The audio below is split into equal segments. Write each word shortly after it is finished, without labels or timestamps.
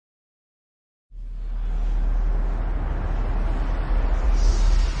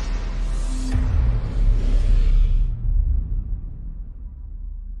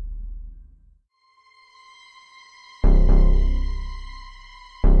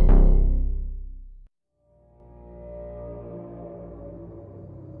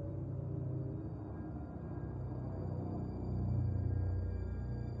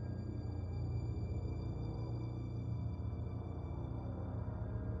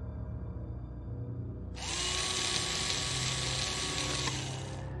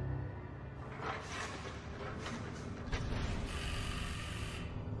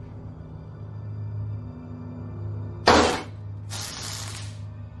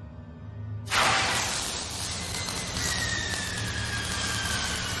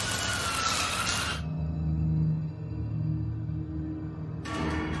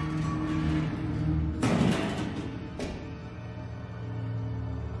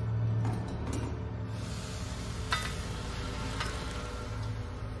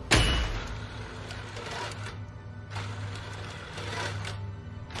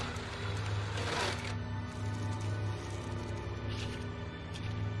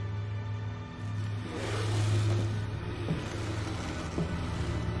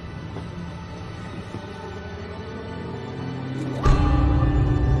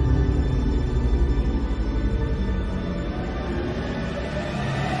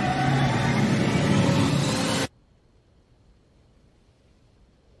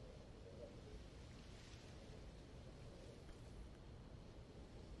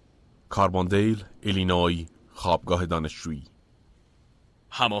کاربوندیل، ایلینوی، خوابگاه دانشجویی.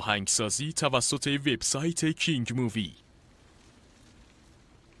 هماهنگسازی توسط وبسایت کینگ مووی.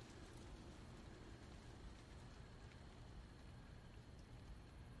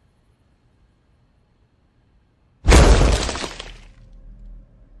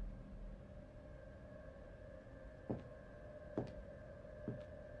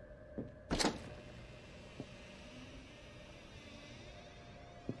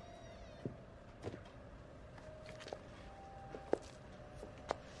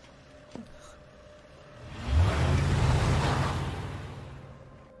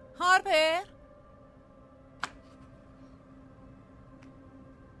 هارپر؟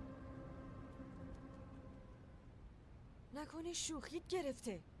 نکنه شوخیت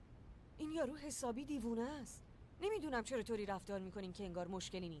گرفته. این یارو حسابی دیوونه است. نمیدونم چرا طوری رفتار میکنین که انگار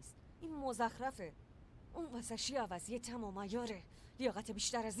مشکلی نیست. این مزخرفه. اون واسشی عوضی تمام عیاره. لیاقت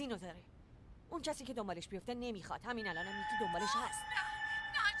بیشتر از اینو داره. اون کسی که دنبالش بیفته نمیخواد. همین الانم یکی دنبالش هست.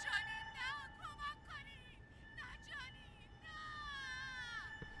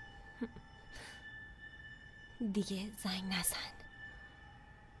 دیگه زنگ نزن.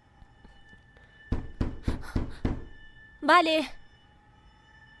 بله.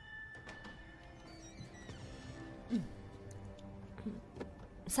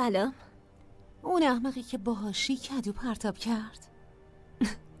 سلام. اون احمقی که باهاشی کدو پرتاب کرد.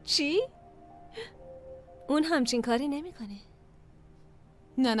 چی؟ اون همچین کاری نمیکنه.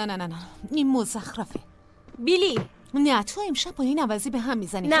 نه این مزخرفه. بیلی. نه تو امشب با این عوضی به هم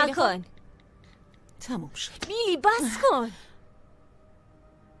میزنی. نکن. تموم شد. بیلی بس کن.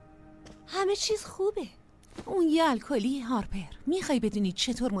 همه چیز خوبه. اون یه الکلی هارپر. میخوای بدونی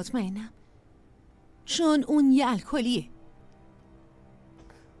چطور مطمئنم؟ چون اون یه الکلیه.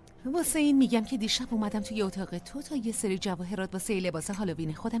 واسه این میگم که دیشب اومدم توی اتاق تو تا یه سری جواهرات واسه لباس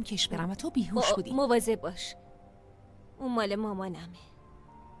هالووین خودم کش برم و تو بیهوش بودی. مواظب باش. اون مال مامانمه.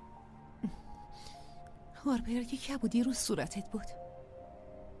 هارپر که کبودی رو صورتت بود.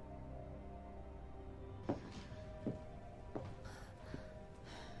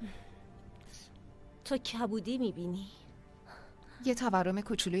 تو کبودی میبینی؟ یه تورم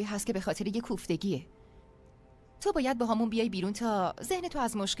کوچولویی هست که به خاطر یه کوفتگیه. تو باید با همون بیای بیرون تا ذهن تو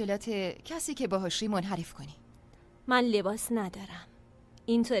از مشکلات کسی که باهاشی منحرف کنی. من لباس ندارم.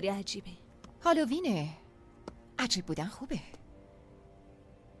 اینطوری عجیبه. هالووینه. عجیب بودن خوبه.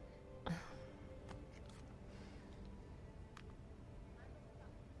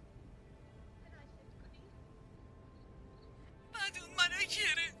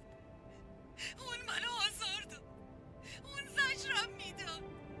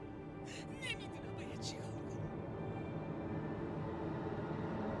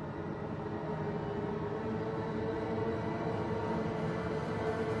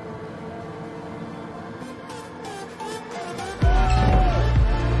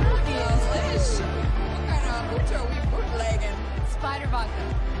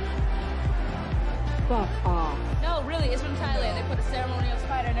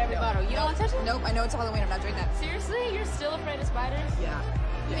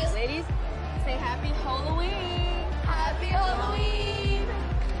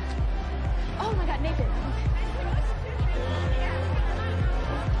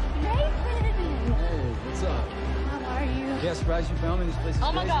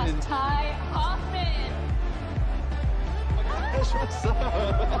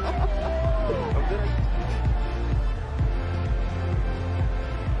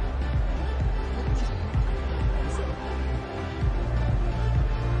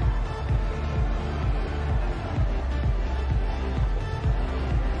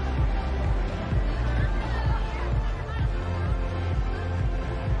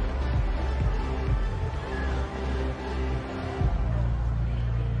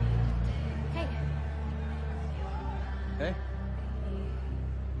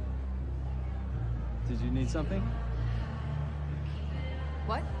 Something?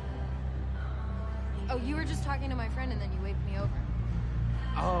 What? Oh, you were just talking to my friend and then you waved me over.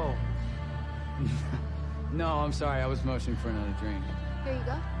 Oh. No, I'm sorry. I was motioning for another drink. Here you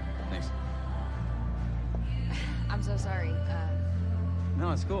go. Thanks. I'm so sorry.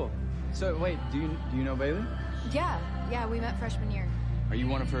 No, it's cool. So, wait, do you know Bailey? Yeah, we met freshman year. Are you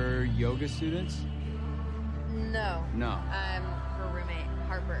one of her yoga students? No. No. I'm her roommate,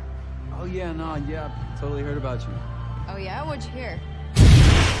 Harper. Oh, yeah, no, yeah, totally heard about you. Oh, yeah? What'd you hear?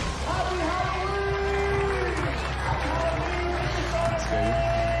 Happy Halloween!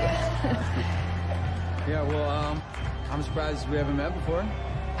 Yeah, well, I'm surprised we haven't met before.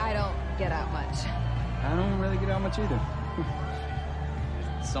 I don't get out much. I don't really get out much either.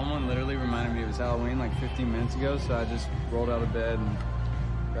 someone literally reminded me it was Halloween like 15 minutes ago, so I just rolled out of bed and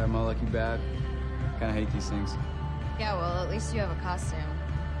grabbed my lucky bat. Kinda hate these things. Yeah, well, at least you have a costume.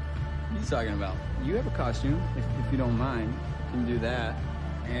 What are you talking about? You have a costume, if you don't mind. You can do that.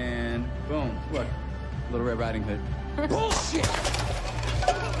 And boom, look, Little Red Riding Hood. Bullshit!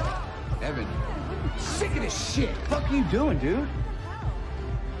 Evan, Sick of this shit! What the fuck are you doing, dude?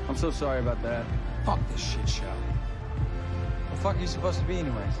 I'm so sorry about that. Fuck this shit show. What the fuck are you supposed to be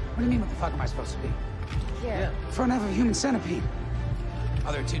anyways? What do you mean, what the fuck am I supposed to be? Here. Front half of a human centipede.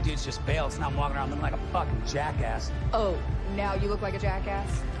 Other two dudes just bailed, so now I'm walking around looking like a fucking jackass. Oh, now you look like a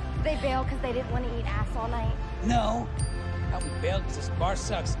jackass? They bailed because they didn't want to eat ass all night. No. How we bailed because this bar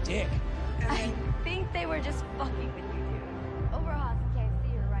sucks dick. I think they were just fucking with you, dude. Overall, KFC,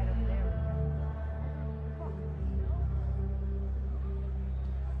 you're right over there.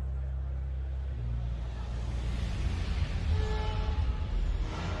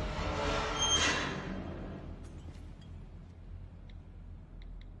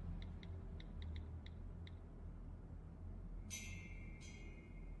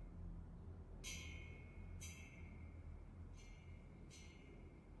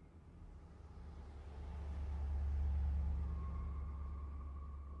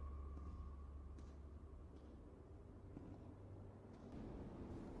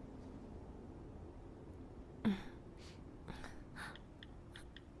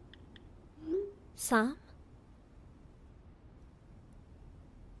 سام؟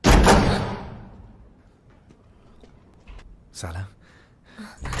 سلام.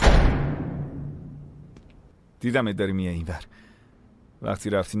 دیدمت داری میای اینور. وقتی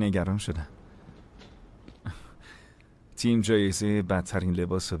رفتی نگران شدم. تیم جایزه بدترین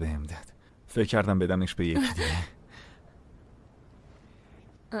لباس رو بهم داد. فکر کردم بدمش به یکی دیگه.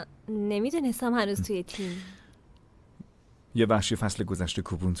 نمیدونستم هنوز توی تیم. یه وحشی فصل گذشته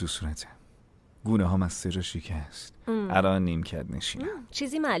کوبون تو صورته. گونه هم از سر شکست. الان نیمکت نشینم.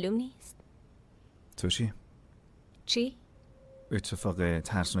 چیزی معلوم نیست. تو چی؟ چی؟ اتفاق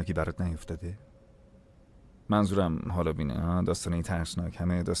ترسناکی برات نیفتاده؟ منظورم حالا بینه. داستانی ترسناک.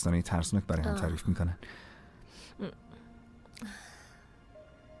 همه داستانی ترسناک برای هم تعریف میکنن.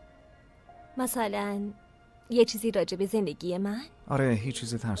 مثلا یه چیزی راجع به زندگی من؟ آره، هیچ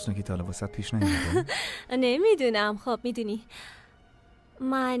چیز ترسناکی تا حالا واسط پیش نیومده؟ نمیدونم. خب میدونی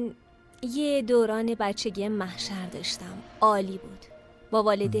من یه دوران بچگی محشر داشتم. عالی بود. با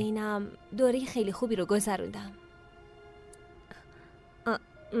والدینم دوره خیلی خوبی رو گذروندم.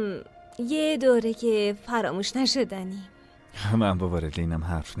 یه دوره که فراموش نشدنی. من با والدینم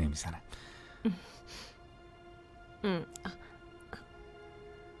حرف نمیزنم.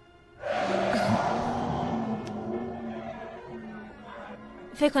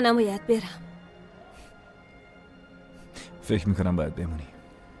 فکر کنم باید برم. فکر میکنم باید بمونی.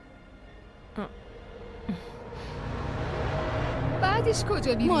 بعدش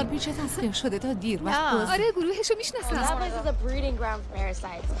کجا میری؟ مارپیچ تسخیر شده تا دیر وقت باز. آره گروهشو میشناسم. That place is a breeding ground for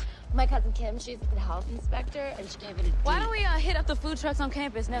parasites. My cousin Kim, she's the health inspector, and she gave it a D. Why don't we hit up the food trucks on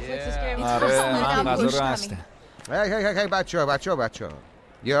campus? Netflix is scary. آره، من غذا رو هستم. هی بچه ها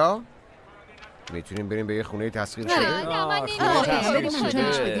یا میتونیم بریم به یه خونه تسخیر شده؟ نه من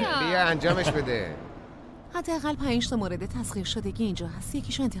نمی‌خوام. بیا انجامش بده. حداقل 5 تا مورد تسخیر شدگی اینجا هست.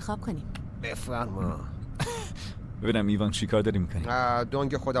 یکیشو انتخاب کنیم. بفرما. ببینم ایوان چی کار داری میکنی؟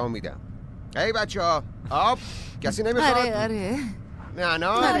 دنگ خودمو میدم. هی بچه‌ها، آب کسی نمیخواد؟ آره. نه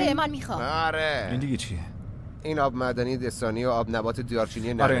آره من میخوام. آره. این دیگه چیه؟ این آب معدنی دستانی و آب نبات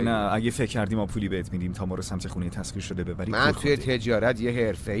دارچینی نه. آره نه، اگه فکر کردیم ما پولی بهت میدیم تا ما رو سمت خونه تسخیر شده ببری. من توی تجارت یه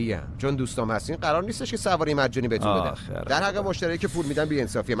حرفه‌ایم. چون دوستام هستین قرار نیستش که سواری مجانی بهتون بدم. در حق مشتری که پول میدم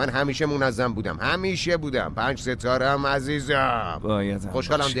بی‌انصافیه. من همیشه منظم بودم. 5 ستاره‌ام عزیزم.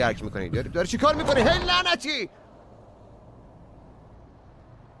 خوشحالم درک می‌کنی. داری چیکار می‌کنی؟ هی لعنتی!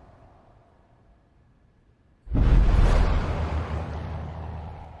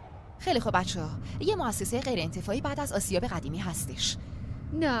 خیلی خوب بچه‌ها، یه مؤسسه غیر انتفاعی بعد از آسیاب قدیمی هستش.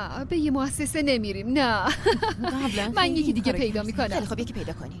 نه به یه مؤسسه نمیریم. نه من یکی دیگه پیدا میکنم. خیلی خوب یکی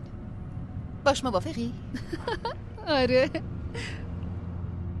پیدا کنین. باش موافقی؟ آره.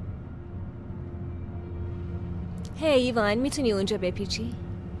 هی ایوان میتونی اونجا بپیچی؟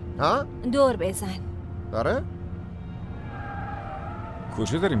 ها؟ دور بزن. آره؟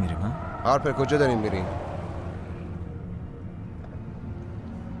 کجا داریم میریم ها؟ هارپر کجا داریم میریم؟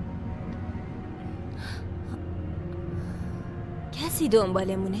 کسی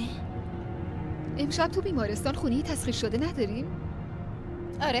دنبالمونه؟ امشب تو بیمارستان خونی تسخیر شده نداریم؟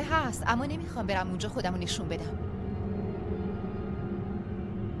 آره هست، اما نمیخوام برم اونجا خودمو نشون بدم.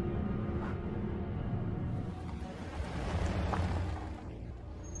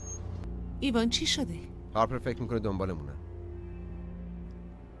 ایوان چی شده؟ هارپر فکر میکنه دنبالمونه.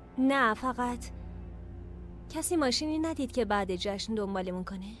 نه، فقط کسی ماشینی ندید که بعد جشن دنبالمون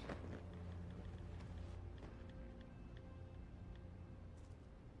کنه؟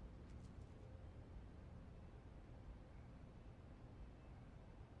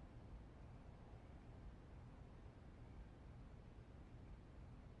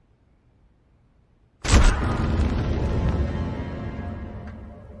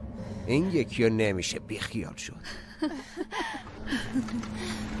 این یکی رو نمیشه بیخیال شد.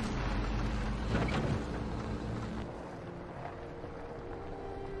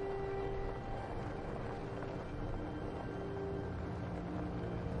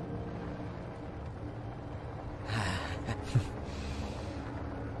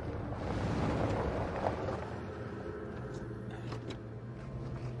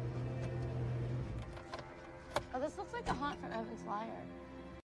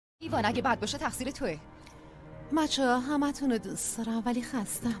 ایوان اگه بد باشه تقصیر توه. بچه‌ها همتون رو دوست دارم ولی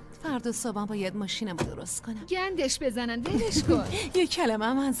خستم. فردا صبح باید ماشینمو درست کنم. گندش بزنن ولش کن. یه کلمه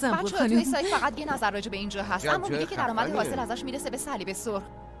هم از زنبور بچه‌ها خانم. توی سایت فقط یه نظر راجع به اینجا هست، اما میگه که درآمد حاصل ازش میرسه به صلیب سرخ.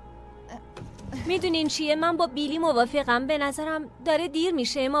 میدونین چیه؟ من با بیلی موافقم. به نظرم داره دیر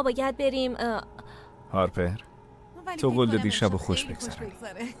میشه، ما باید بریم. هارپر تو قول دادی شب خوش بگذره.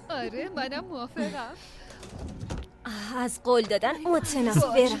 آره منم موافقم. از قول دادن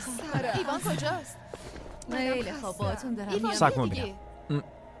متنفرم. ایوان کجاست؟ خیلی خوب باهاتون دارم. ساکمو میرم.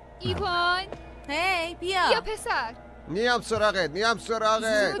 ایوان هی بیا پسر. میام سراغت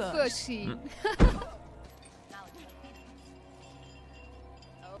زود باشی.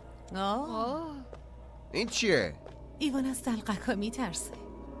 این چیه؟ ایوان از دلقک ها میترسه.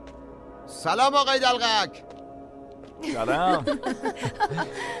 سلام آقای دلقک. سلام.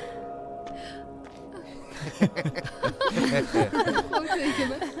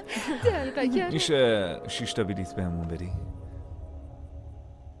 میشه 6 تا بلیط بهمون بدی؟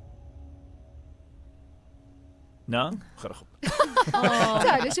 نه؟ خیلی خوب.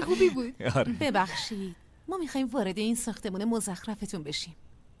 تلاش خوبی بود. ببخشید ما میخوایم وارد این ساختمون مزخرفتون بشیم.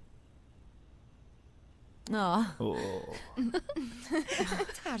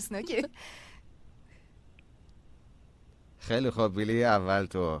 ترسناکه. خیلی خوب بیلی اول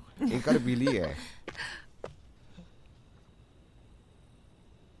تو. این کار بیلیه.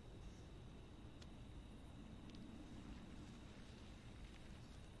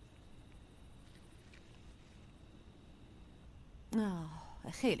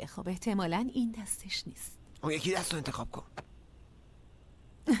 خیلی خوب احتمالاً این دستش نیست. اون یکی دست رو انتخاب کن.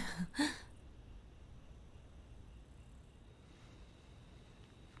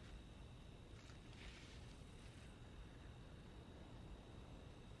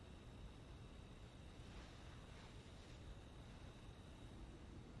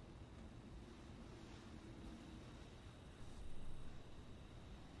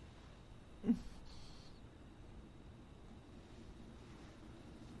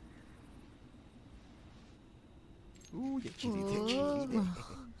 دیده.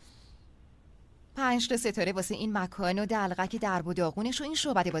 5 تا ستاره واسه این مکان و دلقک درب و داغونش و این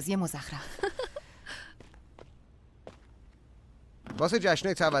شعبده بازی مزخرف. واسه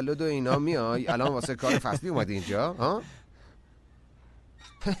جشنای تولد و اینا میای؟ الان واسه کار فصلی اومدی اینجا؟ ها؟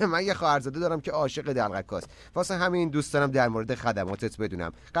 من یه خواهرزاده دارم که عاشق دلقکاست. واسه همین دوست دارم در مورد خدماتت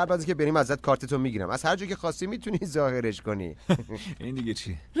بدونم. قبل از اینکه بریم ازت کارتتو میگیرم. از هر جا که خواستی میتونی ظاهرش کنی. این دیگه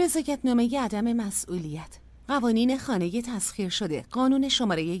چی؟ رضایت‌نامه عدم مسئولیت. قوانین خانه تسخیر شده. قانون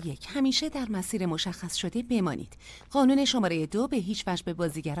شماره 1 همیشه در مسیر مشخص شده بمانید. قانون شماره 2 به هیچ وجه به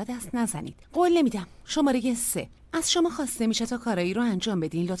بازیگرا دست نزنید. قول نمیدم. شماره 3 از شما خواسته میشه تا کارایی رو انجام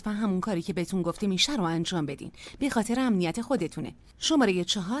بدین. لطفا همون کاری که بهتون گفته میشه رو انجام بدین. به خاطر امنیت خودتونه. شماره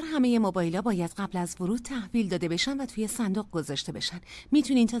 4 همه موبایل‌ها باید قبل از ورود تحویل داده بشن و توی صندوق گذاشته بشن.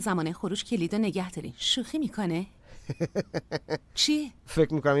 میتونین تا زمان خروج کلیدو نگه دارین. شوخی میکنه؟ چی؟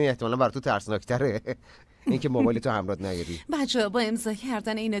 فکر میکنم این احتمالاً برای تو ترسناک‌تره. این که موبایل تو همراهت نیاری. بچه‌ها با امضا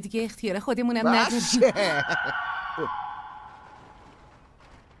کردن اینا دیگه اختیار خودمونم نداریم.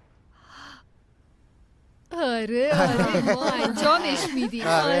 آره ما انجامش میدیم.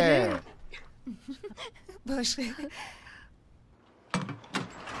 آره باشه.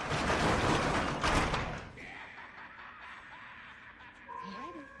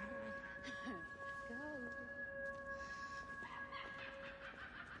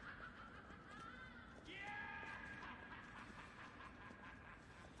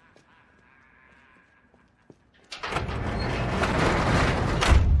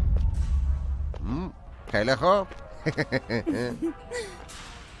 خیلی خوب.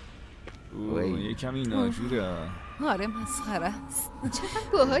 یه کمی ناجوره. آره مسخره است. چقدر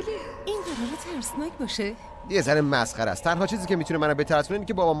باحاله. این قراره ترسناک باشه. یه ذره مسخره است. تنها چیزی که میتونه منو بترسونه اینه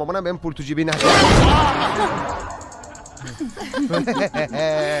که بابا مامانم بهم پول تو جیبی نده.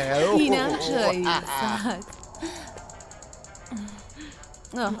 اینم جایزت.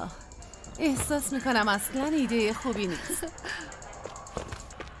 احساس میکنم اصلا ایده خوبی نیست.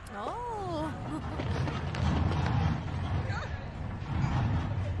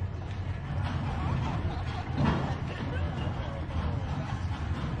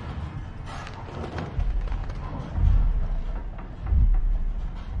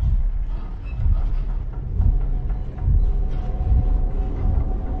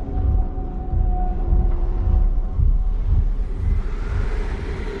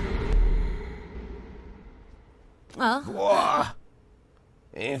 واه،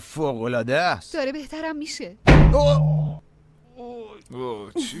 این فوق‌العاده است. داره بهترم میشه.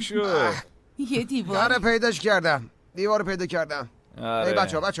 چی شد؟ یه دیوار. داره پیداش کردم. دیوار پیدا کردم. ای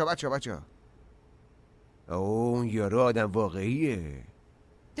بچه ها. اون یارو آدم واقعیه.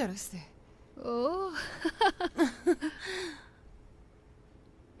 درسته. اوه.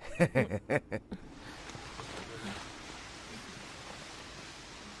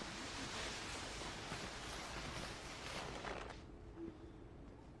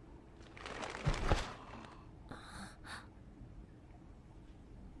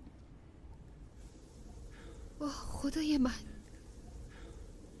 خدای من.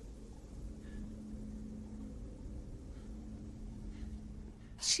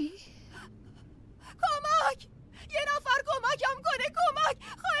 چی؟ کمک! یه نفر کمکم کنه. کمک!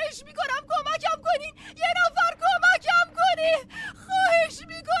 خواهش میکنم کمکم کنین. یه نفر کمکم کنه. خواهش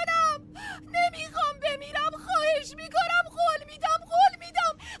میکنم. نمیخوام بمیرم. خواهش میکنم. قول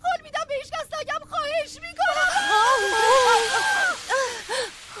میدم به هیچ کس نگم. خواهش میکنم.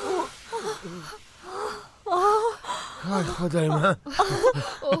 ای خدای من.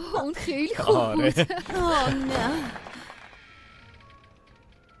 اون خیلی خوب بود. نه.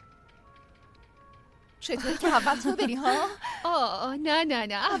 چطوری که اول تو بری ها؟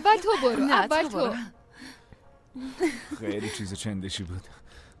 نه اول تو برو. اول تو. خیلی چیز چندشی بود.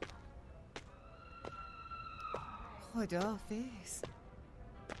 خداحافظ.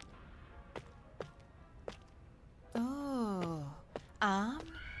 امن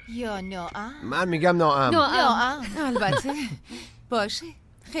یا ناامن؟ من میگم ناامن. البته. باشه.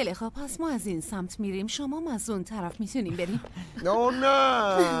 خیلی خوب، پس ما از این سمت میریم، شما از اون طرف میتونیم بریم.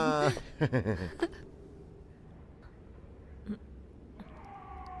 نه.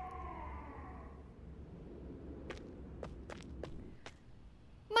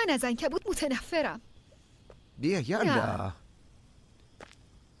 من از عنکبوت متنفرم. بیا یالا.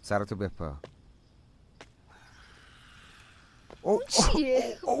 سرتو بپا.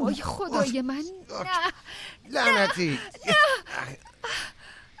 چیه؟ وای خدای من. نه لعنتی.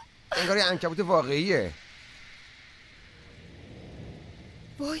 انگار یه عنکبوت واقعیه.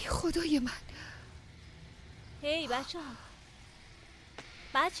 وای خدای من. هی بچه ها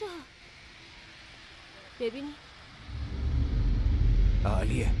ببینی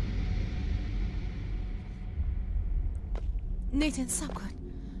عالیه. نیتن سب کن.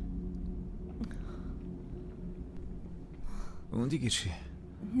 اون دیگه چیه؟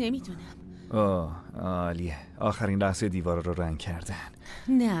 نمیدونم. عالیه. آخرین لحظه دیوار رو رنگ کردن.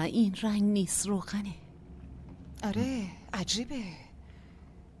 نه این رنگ نیست، روغنه. آره عجیبه.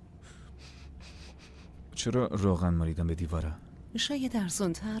 چرا روغن مالیدن به دیوارا؟ شاید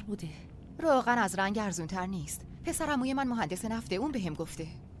ارزونتر بوده. روغن از رنگ ارزونتر نیست. پسر عموی من مهندس نفته، اون بهم گفته.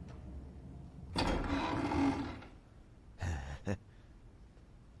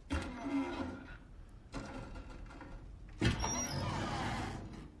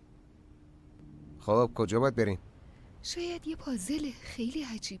 خب کجا باید بریم؟ شاید یه پازل خیلی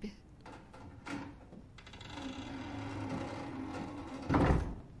عجیبه.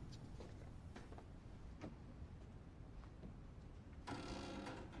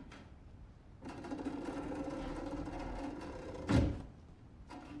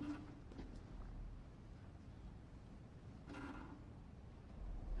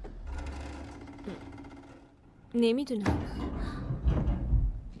 نمیدونم.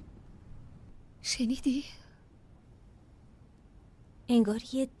 شنیدی؟ انگار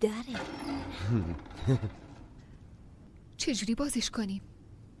یه دره. چجوری بازش کنیم؟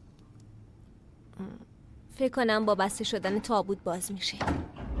 فکر کنم با بسته شدن تابوت باز میشه.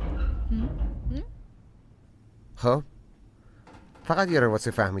 خب فقط یه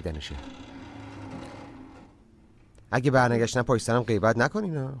واسه فهمیدنشه. اگه برنگشتن پشت سرم غیبت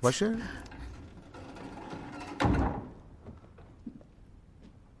نکنین باشه؟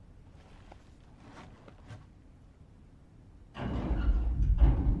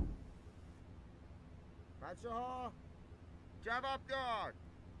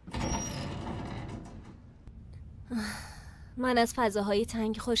 من از فضاهای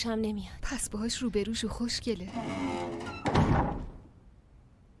تنگ خوشم نمیاد. پس باهاش روبروشو خوشگله.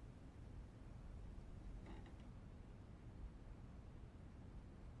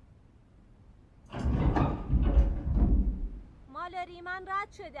 مالاری من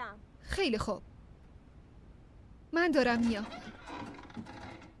رد شدم. خیلی خوب، من دارم میام.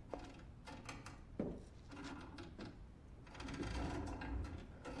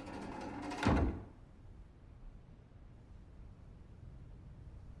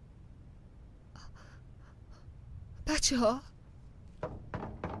 بچه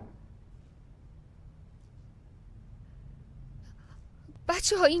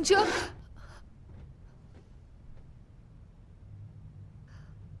ها اینجا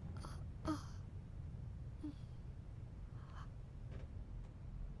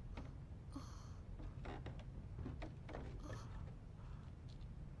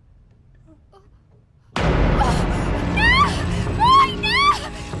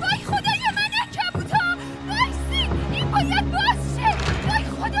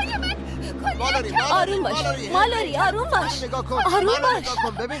آروم باش مالاری، آروم باش. نگاه کن، آروم باش. نگاه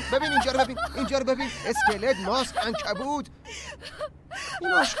کن. ببین اینجا رو ببین، اینجا رو ببین. اسکلت، ماسک، عنکبوت.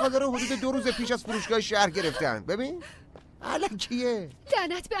 این آشغالا رو حدود 2 روز پیش از فروشگاه شهر گرفتن. ببین الکیه.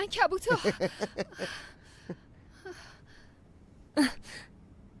 لعنت به عنکبوتا.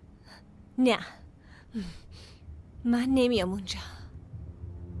 نه من نمیام اونجا.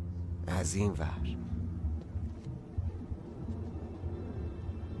 از این ور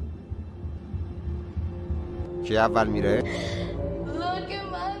کی اول میره؟ Look at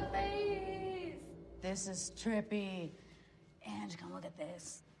my face. This is trippy. And come look at this.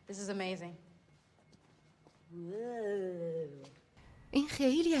 This is amazing. این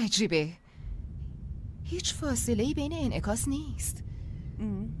خیلی عجیبه. هیچ فاصله‌ای بین انعکاس نیست.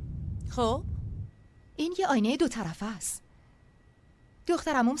 خب این یه آینه 2 طرفه است.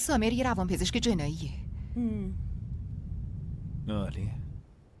 دختر عموم سامر یه روانپزشک جناییه. عالی.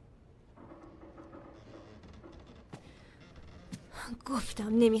 گفتم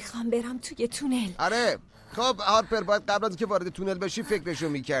نمیخوام برم توی تونل. آره خب هارپر، باید قبل از که وارد تونل بشی فکرشو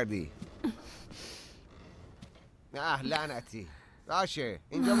میکردی. نه لعنتی. باشه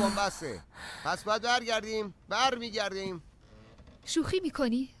اینجا بنبسته، پس باید برمیگردیم. شوخی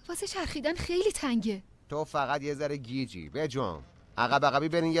میکنی؟ واسه چرخیدن خیلی تنگه. تو فقط یه ذره گیجی. بجام عقبی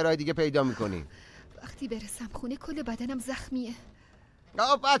برین، یه راه دیگه پیدا میکنیم. وقتی برسم خونه کل بدنم زخمیه.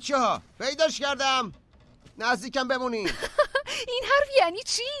 بچه ها پیداش کردم. نزدیکم بمونین. این حرف یعنی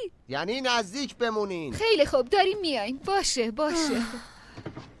چی؟ یعنی نزدیک بمونین. خیلی خوب داریم میایم. باشه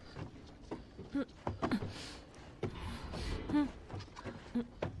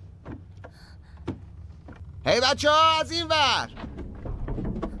هی بچه ها از این ور.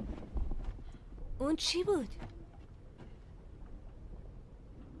 اون چی بود؟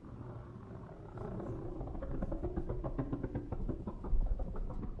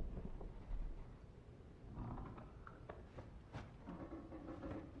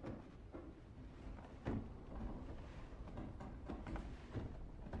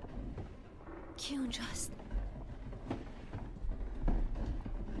 کی اونجاست؟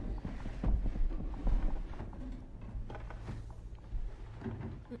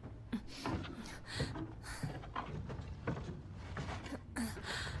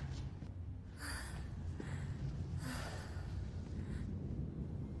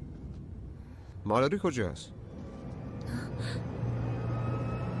 مالاری کجاست؟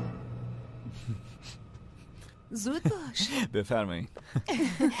 زود باش. بفرمایید.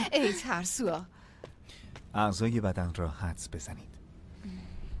 ای ترسوها. اعضای بدن را حدس بزنید.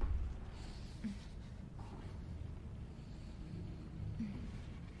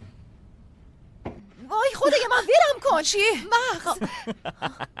 وای خدای من، ولم کن. چی؟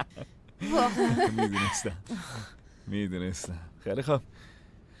 مغز. میدونستم. خیلی خوب.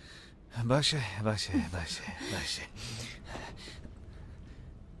 باشه.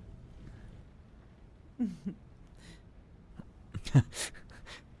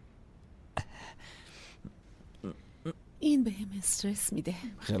 این بهم استرس میده.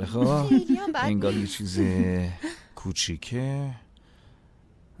 خیلی خوب. انگار یه چیز کوچیکه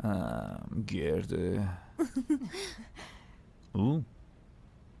گرده. او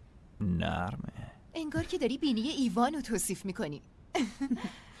نرمه. انگار که داری بینی ایوانو توصیف میکنی.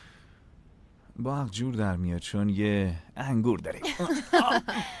 با حق جور در میاد چون یه انگور داره.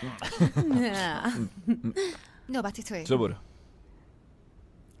 نه نوبت توه. تو برو.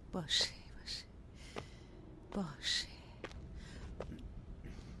 باشه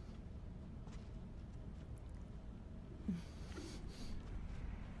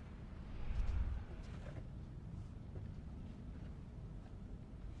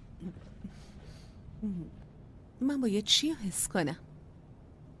من باید چی حس کنم؟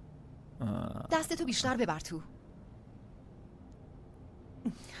 دستتو بیشتر ببر تو.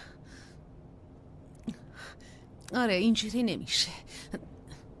 آره اینجوری نمیشه.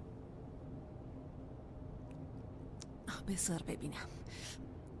 بذار ببینم.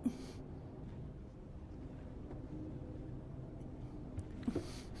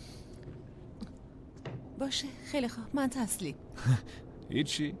 باشه خیلی خوب، من تسلیم.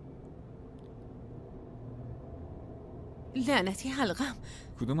 هیچی؟ لعنتی حلقم.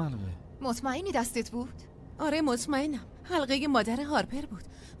 کدوم حلقه؟ مطمئنی دستت بود؟ آره مطمئنم، حلقه مادر هارپر بود.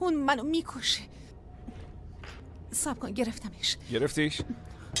 اون منو میکشه. صبر کن، گرفتمش. گرفتیش؟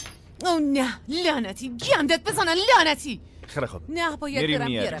 او نه لعنتی، گندت بزنن لعنتی. خیلی خوب، نه باید برم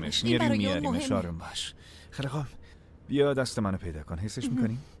بیارمش. این برای اون مهمه. آروم باش. خیلی خوب، بیا دست منو پیدا کن. حسش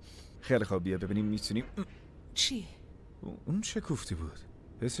میکنی؟ خیلی خوب، بیا ببینیم میتونیم. چی؟ اون چه کوفتی بود؟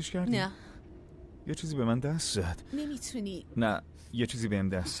 حسش کردی؟ نه. یه چیزی به من دست زد. نمیتونی. نه، یه چیزی بهم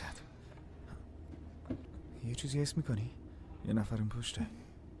دست زد. یه چیزی حس میکنی؟ یه نفر اون پشته.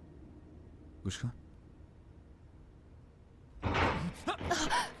 گوش کن.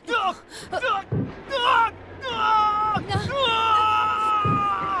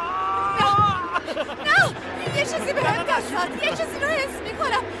 نه یه چیزی به هم دست داد. یه چیزی رو حس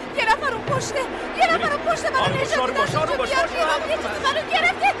میکنم. یه نفر اون پشته. یه نفر اون پشته منو نشون داد. یه چیزی منو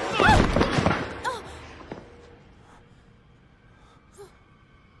گرفته.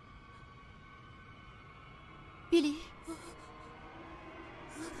 بیلی.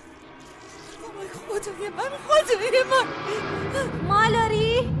 خدای من.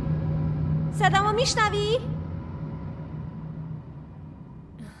 مالاری صدامو میشنوی؟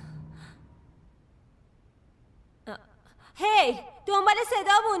 هی دنبال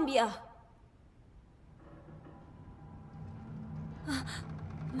صدامون بیا.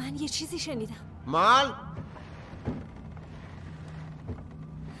 من یه چیزی شنیدم. مال؟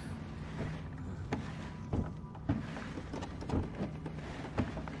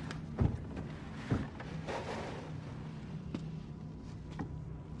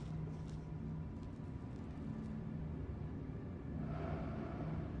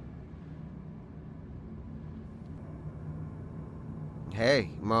 هی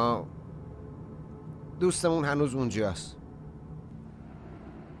ما دوستمون هنوز اونجاست.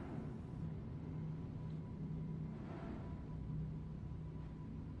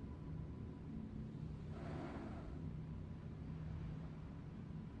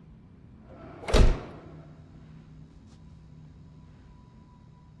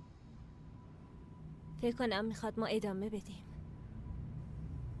 فکر کنم میخواد ما ادامه بدیم.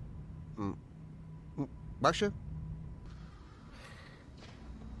 باشه.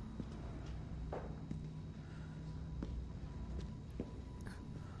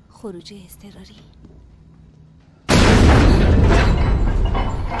 خروج اضطراری.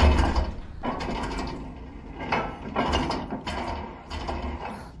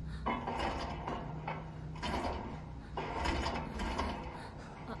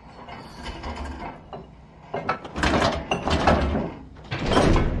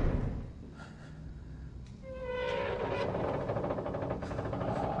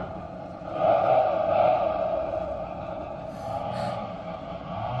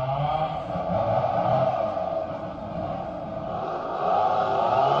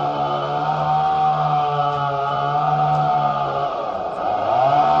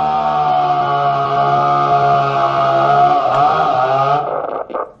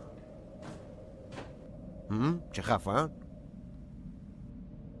 چه خفن؟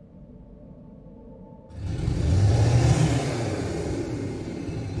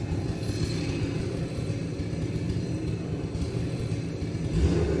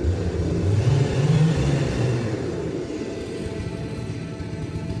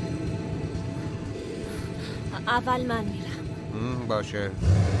 اول من میرم. باشه.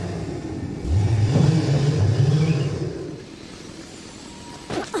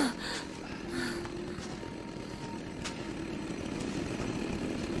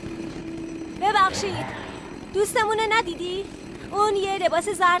 ببخشید دوستمونه ندیدی؟ اون یه لباس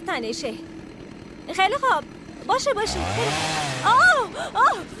زرد تنشه. خیلی خوب باشه باشه خیلی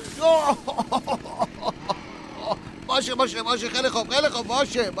خوب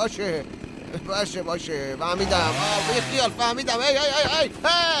باشه فهمیدم. به خیال فهمیدم. هی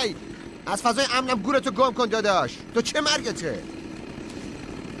از فضای امنم گورتو گم کن داداش. تو چه مرگته؟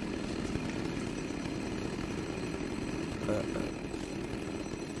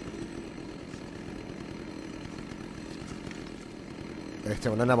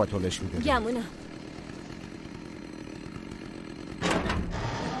 احتمالا نباید طولش میده.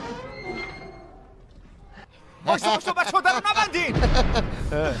 باشو بچه‌ها درو نبندین.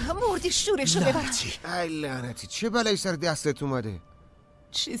 مردی شورشو ببرم. ای لعنتی چه بلایی سر دستت اومده؟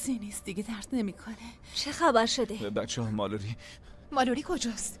 چیزی نیست دیگه، درد نمیکنه. چه خبر شده؟ بچه‌ها مالوری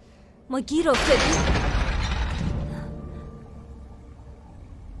کجاست؟ ما گیر افتادیم.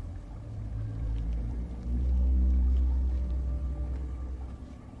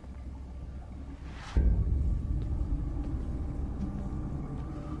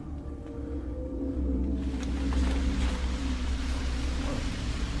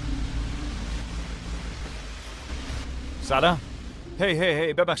 سلام.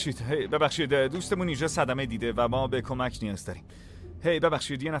 هی ببخشید دوستمون اینجا صدمه دیده و ما به کمک نیاز داریم.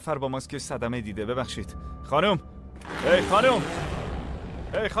 ببخشید یه نفر با ماست که صدمه دیده. ببخشید خانم.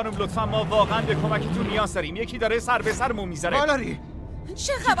 خانم لطفا ما واقعا به کمکتون نیاز داریم. یکی داره سر به سرمون میذاره. مالوری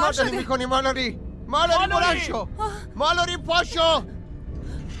چه خبر شده؟ چی میکنی مالوری بلند شو. مالوری پاشو.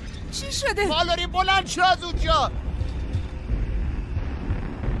 چی شده؟ مالوری بلند شو از اونجا.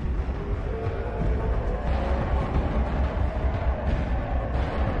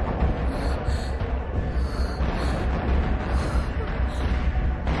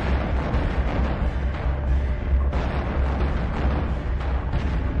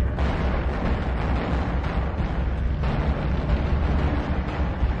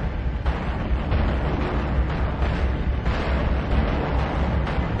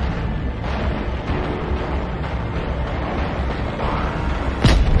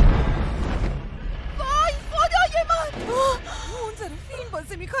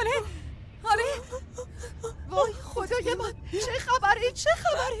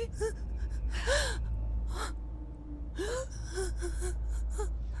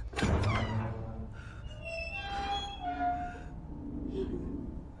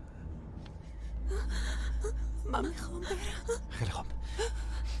 من میخوام برم. خیلی خوب،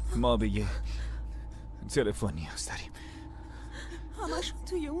 ما به یه تلفن نیاز داریم. همشون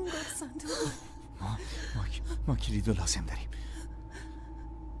توی اون گاف صندوق. ما کلیدو لازم داریم.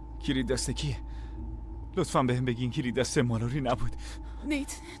 کلید دست کیه؟ لطفاً بهم بگین کلید دست مالوری نبود.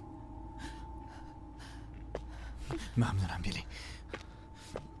 نیت. ممنونم بیلی.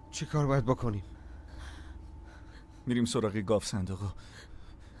 چی کار باید بکنیم؟ میریم سراغ گاف صندوق و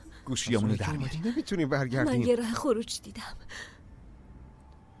گوشیامونو در میاریم. نمیتونیم برگردیم. من یه راه خروج دیدم.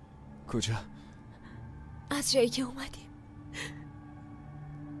 کجا؟ از جایی که اومدیم.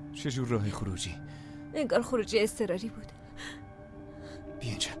 چه جور راه خروجی؟ انگار خروجی اضطراری بود. بیا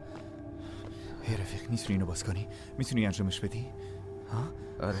اینجا. هی رفیق، میتونی اینو باز کنی؟ میتونی انجامش بدی؟ ها؟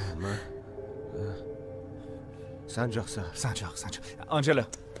 آره من سنجاق. آنجلا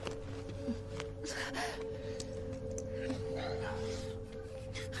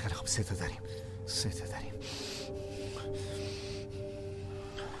خیلی خوب، 3 تا داریم.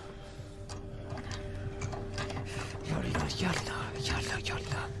 یالا.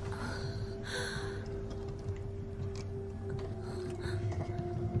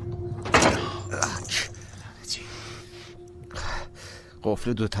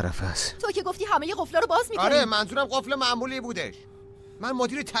 قفل 2 طرفه است. تو که گفتی همه قفلا رو باز میکنی. آره منظورم قفل معمولی بودش. من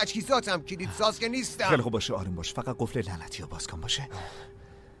مدیر تجهیزاتم، کلید ساز که نیستم. خیلی خوب باشه، آروم باش، فقط قفل لعنتی رو باز کن باشه.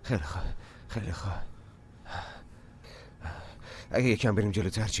 خیلی خوب. اگه یکم بریم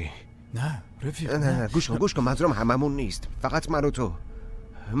جلوتر چی؟ نه رفیق، نه گوش کن منظورم هممون نیست، فقط من و تو.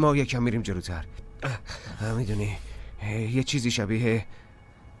 ما یکم میریم جلوتر. میدونی یه چیزی شبیه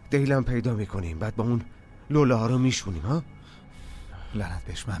دیلم پیدا میکنیم، بعد با اون لوله ها رو میشونیم. ها لعنت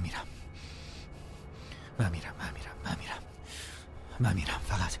بهش. من میرم.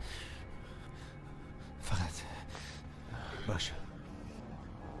 فقط باشه.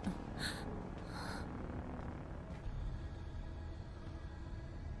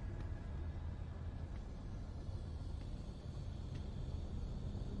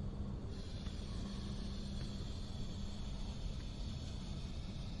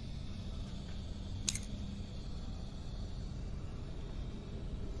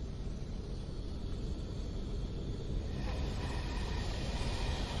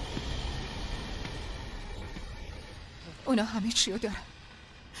 اونا همه چیو دارن.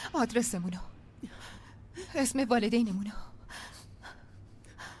 آدرسمونو، اسم والدینمونو.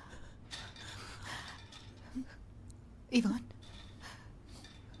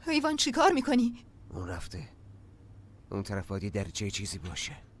 ایوان چی کار میکنی؟ اون رفته. اون طرف باید یه درجه چیزی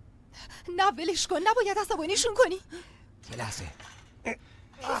باشه. نه ولش کن، نباید عصبانیشون کنی. یه لحظه.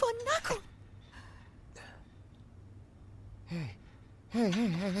 ایوان نکن. هی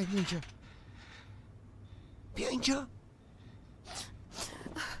بیا اینجا.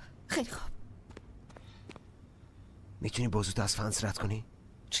 خیلی خوب. میتونی بازوتو از فنس رد کنی؟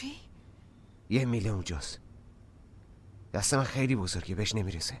 چی؟ 1 میله اونجاست. دست من خیلی بزرگه، بهش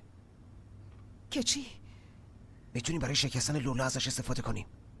نمیرسه. که چی؟ میتونیم برای شکستن لولا ازش استفاده کنیم.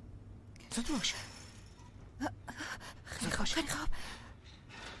 زود باش. خیلی خوب، خیلی خوب.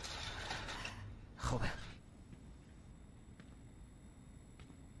 خوبه.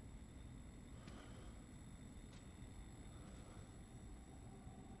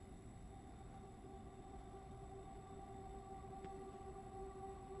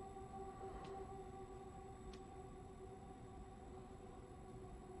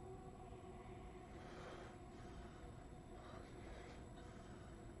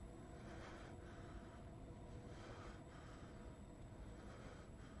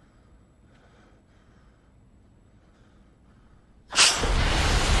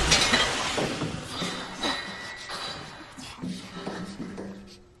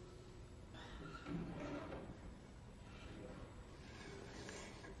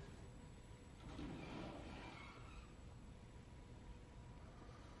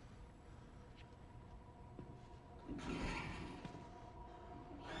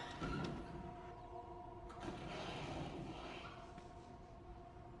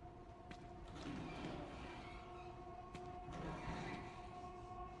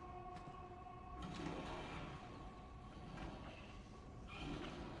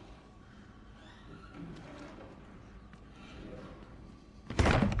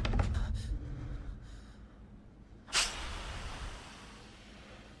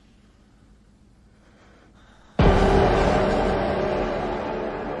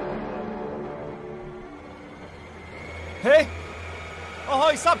 هی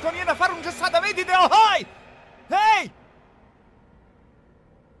آهای صبر کن، یه نفر اونجا صدمه دیده. آهای هی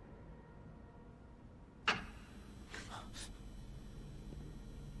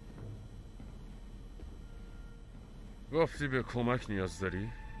گفتی به کمک نیاز داری؟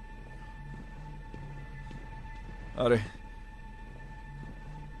 آره.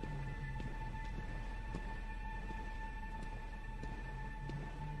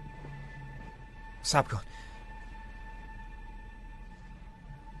 صبر کن.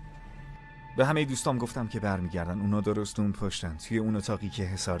 به همه دوستام گفتم که برمیگردن. اونا درست اون پشتن، توی اون اتاقی که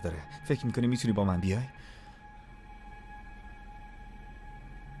حصار داره. فکر میکنی میتونی با من بیای؟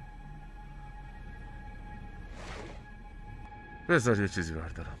 بذار یه چیزی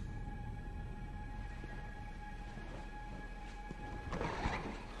بردارم.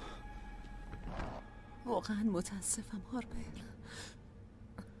 واقعا متاسفم هارپر.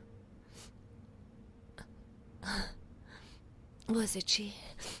 واسه چی؟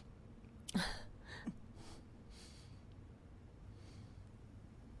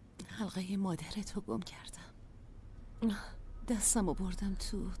 حلقه مادرتو گم کردم. دستمو بردم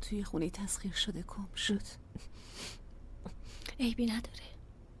توی خونه تسخیر شده گم شد. عیبی نداره.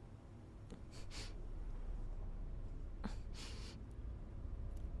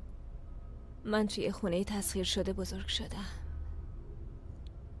 من توی خونه تسخیر شده بزرگ شدم.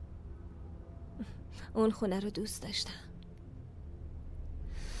 اون خونه رو دوست داشتم.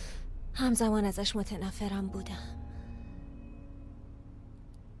 همزمان ازش متنفرم بودم.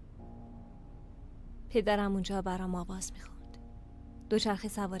 پدرم اونجا برام آواز میخوند. دوچرخه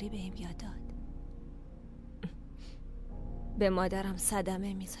سواری بهم یاد داد. به مادرم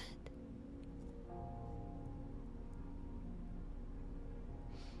صدمه میزد.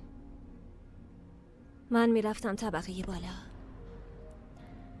 من میرفتم طبقه بالا.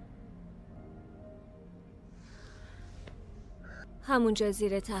 همونجا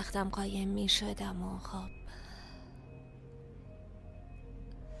زیر تختم قایم میشدم و خب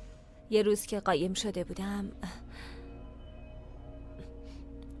یه روز که قایم شده بودم،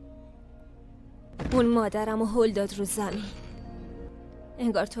 اون مادرم هل داد رو زمین.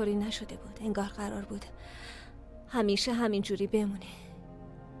 انگار طوری نشده بود. انگار قرار بود همیشه همینجوری بمونه.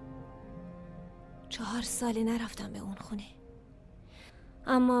 4 ساله نرفتم به اون خونه.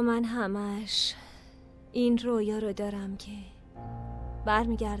 اما من همش این رویا رو دارم که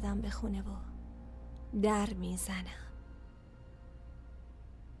برمیگردم به خونه و در میزنم.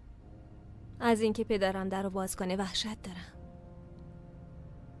 از اینکه پدرم در رو باز کنه وحشت دارم.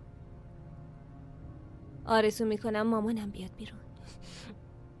 آرزو میکنم مامانم بیاد بیرون.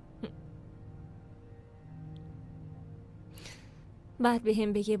 بعد به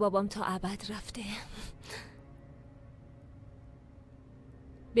هم بگه بابام تا ابد رفته.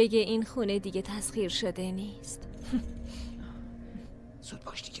 بگه این خونه دیگه تسخیر شده نیست. زود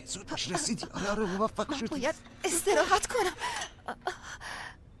باش دیگه، زود باش، رسیدی. آره موفق شدی. باید استراحت کنم.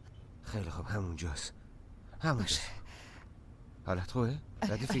 خیلی خوب، همونجاست. همونجاست. حالت خوبه؟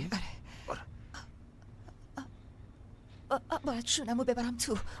 ردیفی؟ آره. باید شونمو ببرم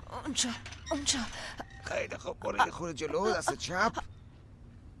تو. اونجا. خیلی خوب، برو یه خورده جلو. دست چپ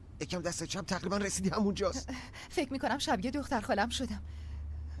یکم، دست چپ. تقریبا رسیدی همونجاست. فکر میکنم شبیه دختر خالم شدم.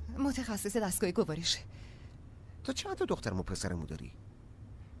 متخصص دستگاه گوارشه. تو چند تا دخترم و پسرمو داری؟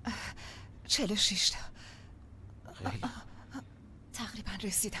 46 تا. خیلی تقریبا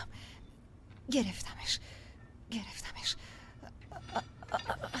رسیدم. گرفتمش.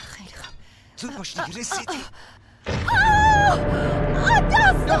 خیلی خوب. تو باش دیگه، رسیدی.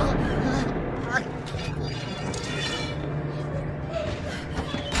 دست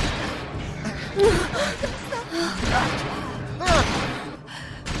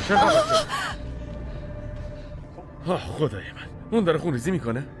خدای من، اون داره خونریزی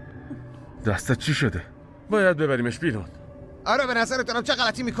میکنه. دستت چی شده؟ باید ببریمش بیرون. آره به نظرت دارم چه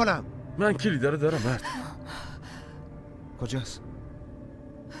غلطی میکنم؟ من کلیدا رو دارم مرد. کجاست؟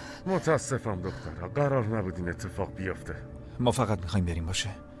 متاسفم دخترها، قرار نبود این اتفاق بیفته. ما فقط میخوایم بریم باشه.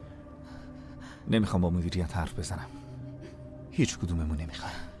 نمیخوام با مدیریت حرف بزنم. هیچ کدوممون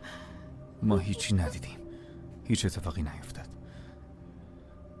نمیخوام. ما هیچی ندیدیم. هیچ اتفاقی نیفتاد.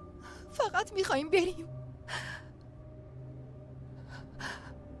 فقط میخوایم بریم.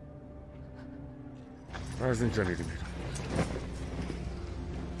 از اینجا میریم.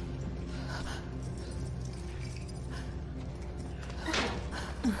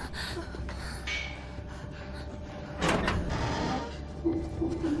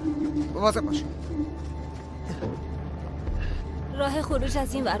 مواظب باش. راه خروج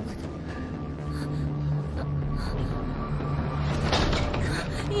از این ور بود.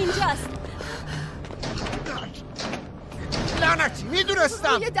 اینجاست. لعنتی،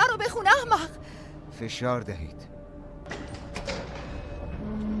 میدونستم. یه در رو بخونه احمق. فشار دهید.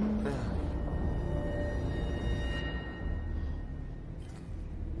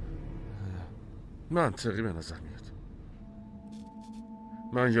 منطقی به نظر میاد.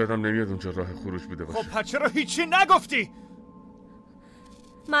 من یادم نمیاد اونجا راه خروج بوده باشه. خب پس چرا هیچی نگفتی؟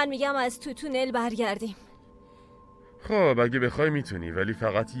 من میگم از تو تونل برگردیم. خب اگه بخوای میتونی، ولی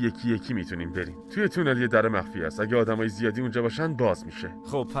فقط یکی یکی میتونیم بریم. توی تونل یه در مخفی است. اگه آدمای زیادی اونجا باشن باز میشه.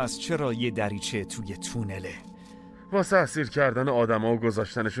 خب پس چرا یه دریچه توی تونله؟ واسه اسیر کردن آدما و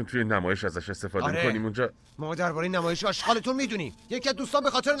گذاشتنشون توی نمایش ازش استفاده میکنیم اونجا. ما درباره نمایش آشغالتون میدونیم. یکی از دوستان به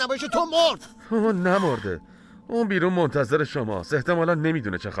خاطر نمایش تو مرد. نمرده. اون بیرون منتظر شماست. احتمالا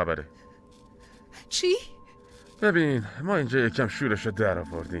نمیدونه چه خبره. چی؟ ببین ما اینجا یکم شورشو در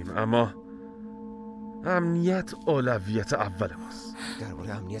آوردیم، اما امنیت اولویت اول ماست.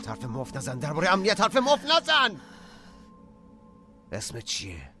 درباره امنیت حرف مفت نزن. درباره امنیت حرف مفت نزن. اسمت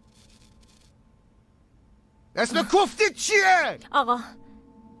چیه؟ اسم کوفتت چیه؟ آقا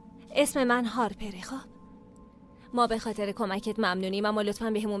اسم من هارپره. خب ما به خاطر کمکت ممنونیم، اما لطفاً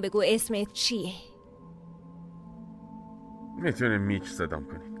بهمون بگو اسمت چیه؟ میتونیم میچ صدام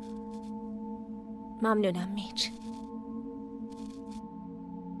کنیم. ممنونم میچ.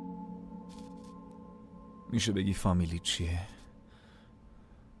 میشه بگی فامیلی چیه؟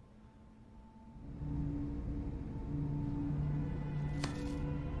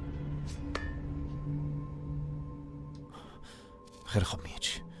 خیلی خوب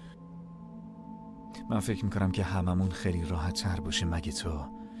میچ. من فکر میکنم که هممون خیلی راحت تر باشه مگه تو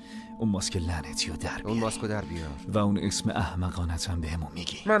اون ماسک لعنتی رو در بیاری. اون ماسکو در بیار. و اون اسم احمقانت هم بهمون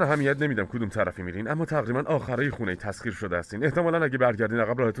میگی. من اهمیت نمیدم کدوم طرفی میرین، اما تقریبا آخرای خونه تسخیر شده هستین. احتمالاً اگه برگردین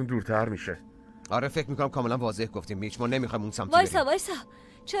عقب راهتون دورتر میشه. آره فکر میکنم کاملا واضح گفتیم میچ. ما نمیخوایم اون سمت بریم. وایسا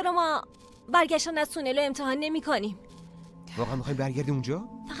چرا ما برگشتن از تونل رو امتحان نمی‌کنیم؟ واقعا میخوایم برگردیم اونجا؟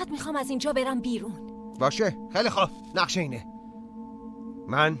 فقط میخوام از اینجا برم بیرون. باشه خیلی خوب. نقشه اینه.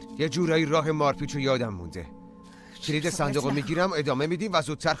 من یه جورایی راه مارپیچو یادم مونده. کلید صندوق میگیرم، ادامه میدیم و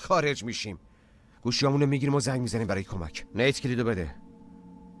زودتر خارج میشیم. گوشیامونو میگیریم و زنگ میزنیم برای کمک. نیت کلیدو بده.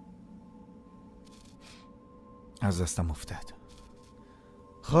 از دستم افتاد.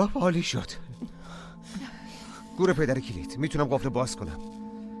 خب عالی شد. گور پدر کلید. میتونم قفل باز کنم.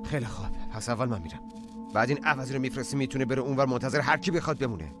 خیلی خوب. پس اول من میرم. بعد این عوضی رو میفرستی میتونه بره اونور منتظر هر کی بخواد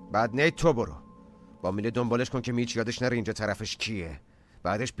بمونه. بعد نیت تو برو. با میله دنبالش کن که میچ یادش نره اینجا طرفش کیه.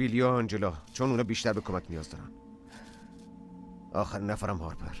 بعدش بیلی و آنجلا، چون اونا بیشتر به کمک نیاز دارن. آخرین نفرم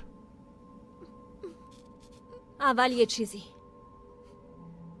هارپر. اول یه چیزی،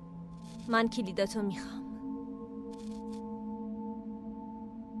 من کلیداتو میخوام.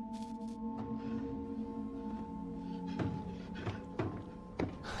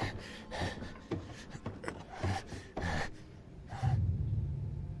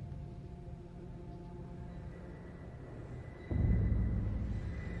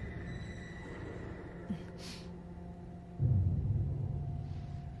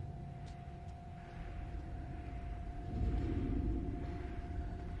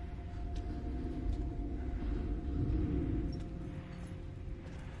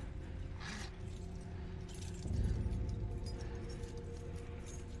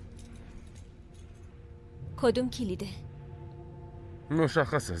 کدوم کلیده؟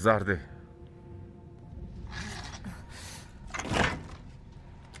 مشخصه، زرده.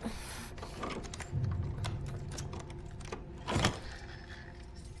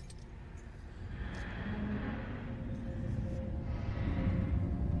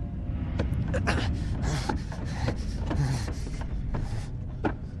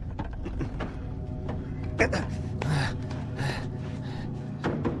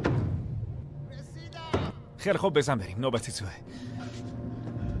 خیلی خوب، بزن بریم، نوبتی توه.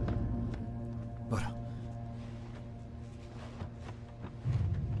 برو.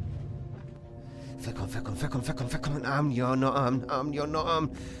 فکر کن امن یا ناامن، امن یا ناامن،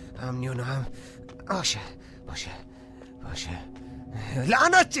 امن یا ناامن. باشه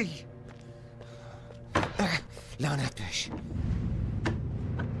لعنتی، لعنت بهش.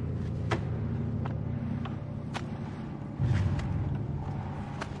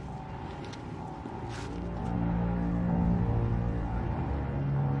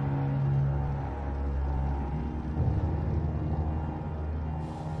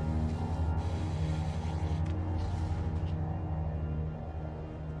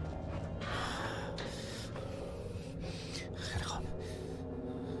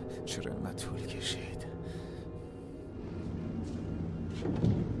 چرا اینقدر طول کشید؟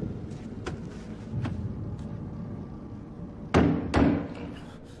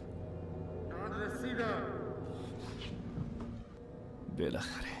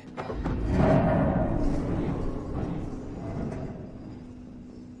 بالاخره.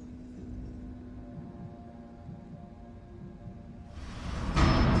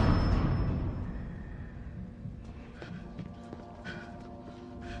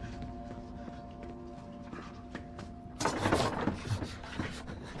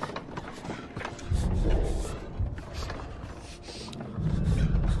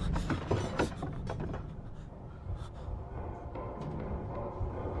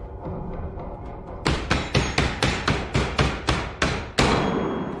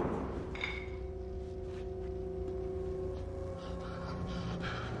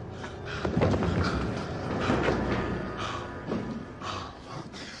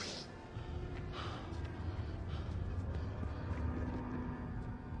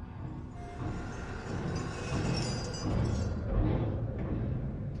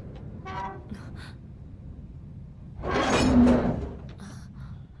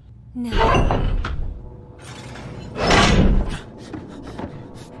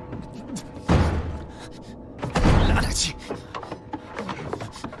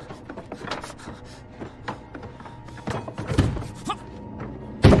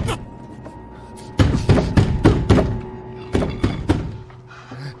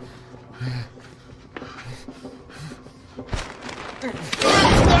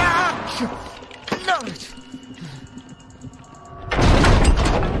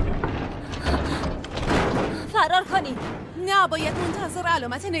 فرار کنید. نه، باید منتظر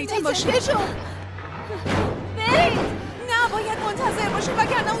علامت نیتن باشید. برید. نه، باید منتظر باشید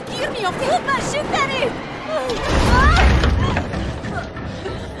وگرنه اون گیر میافته. زود باشید برید.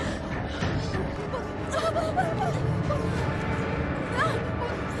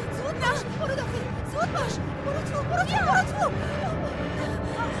 زود باش، برو داخل. زود باش، برو تو، برو تو.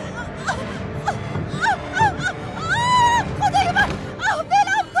 خدای من،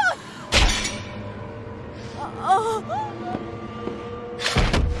 ولم کن.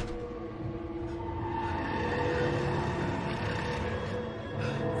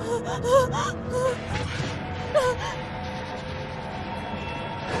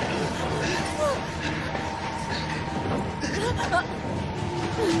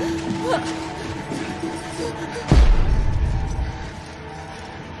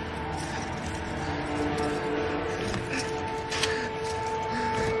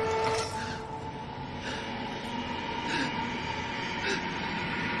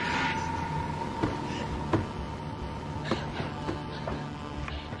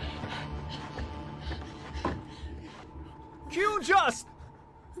 کی اونجاست؟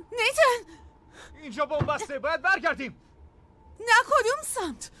 نیتن! اینجا بمب بسته، باید برگردیم. نه، کدوم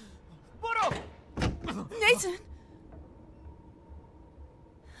سمت؟ برو.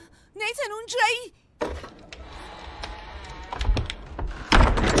 نیتن اونجایی؟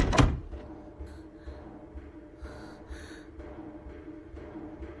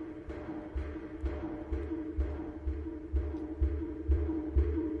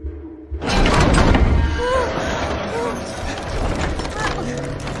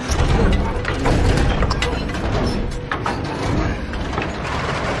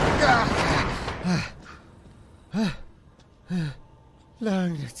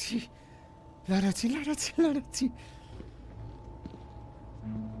 لعنتی.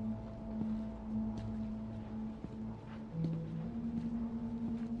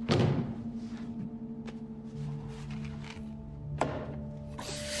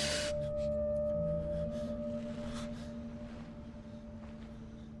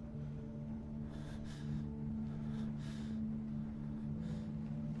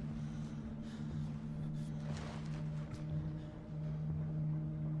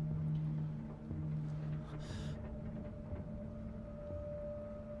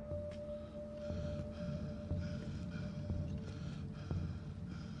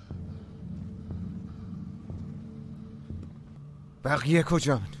 بقیه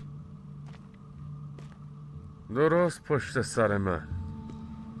کجان؟ درست پشت سر من.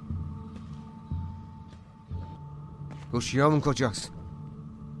 گوشیامون کجاست؟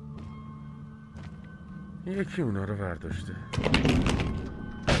 یکی اونا رو برداشته.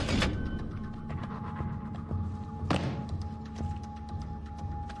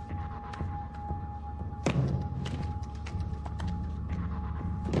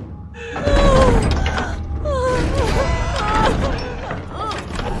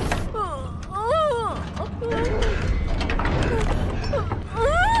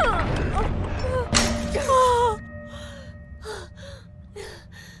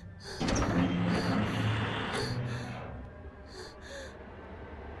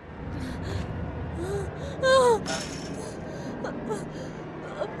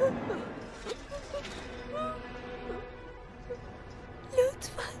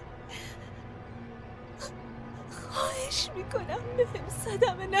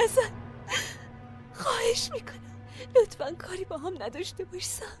 نداشته باش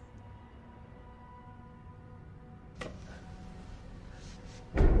سم.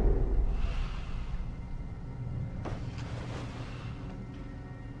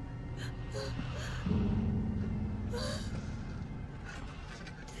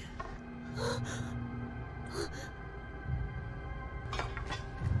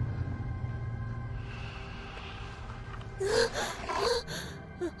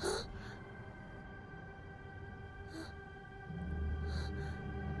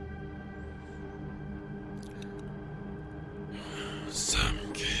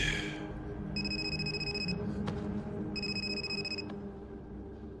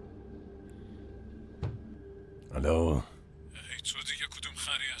 الو، ای تو دیگه کدوم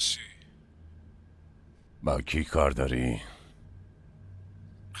خری هستی؟ با کی کار داری؟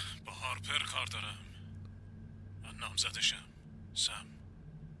 با هارپر کار دارم. من نامزدشم. سم.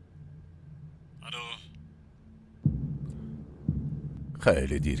 الو.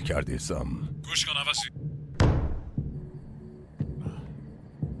 خیلی دیر کردی سم. گوش کن عوضی.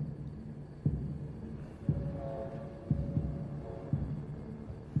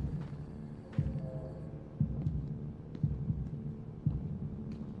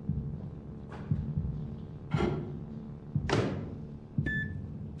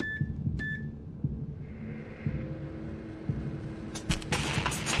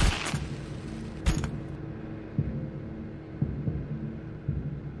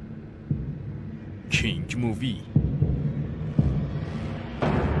 کینگ مووی.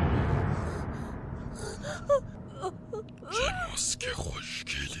 چه ماسک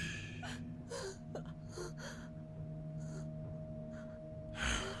خوشگلی.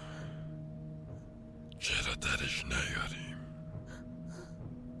 چرا درش نیاریم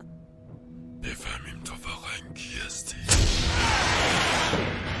بفهمیم تو واقعا کی هستی؟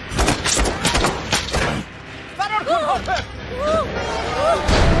 فرار کن هارپر!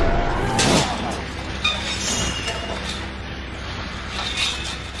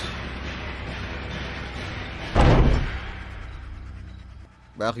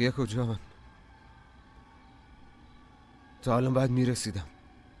 بقیه کجا؟ تا الان باید میرسیدم.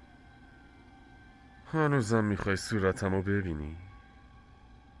 هنوزم میخوای صورتمو ببینی؟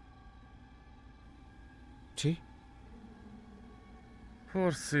 چی؟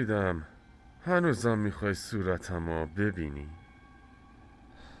 پرسیدم هنوزم میخوای صورتمو ببینی؟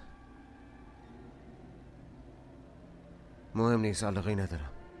 مهم نیست، علاقه‌ای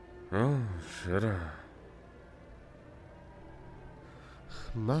ندارم. چرا؟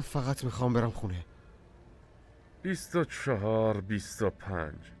 من فقط میخوام برم خونه. 24-25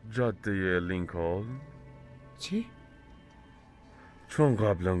 جاده لینکلن. چی؟ چون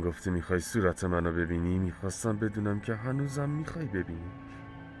قبلا گفتی میخوای صورت منو ببینی، میخواستم بدونم که هنوزم میخوای ببینی.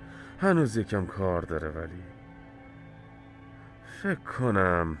 هنوز یکم کار داره ولی فکر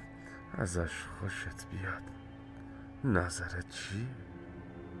کنم ازش خوشت بیاد. نظرت چی؟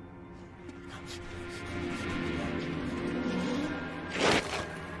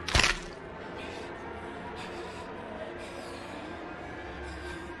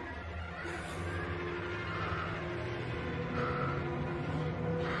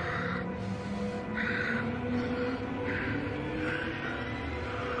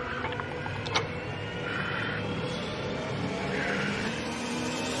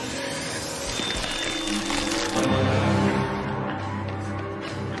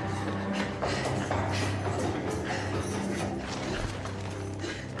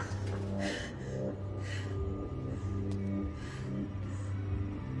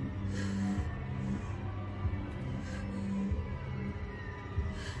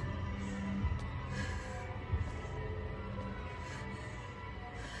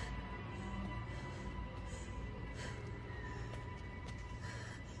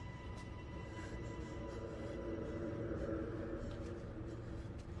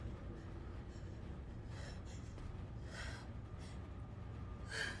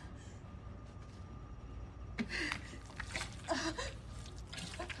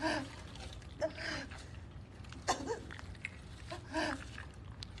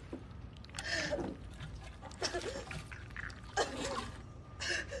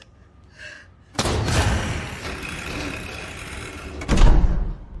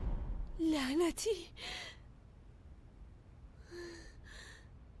 لعنتی.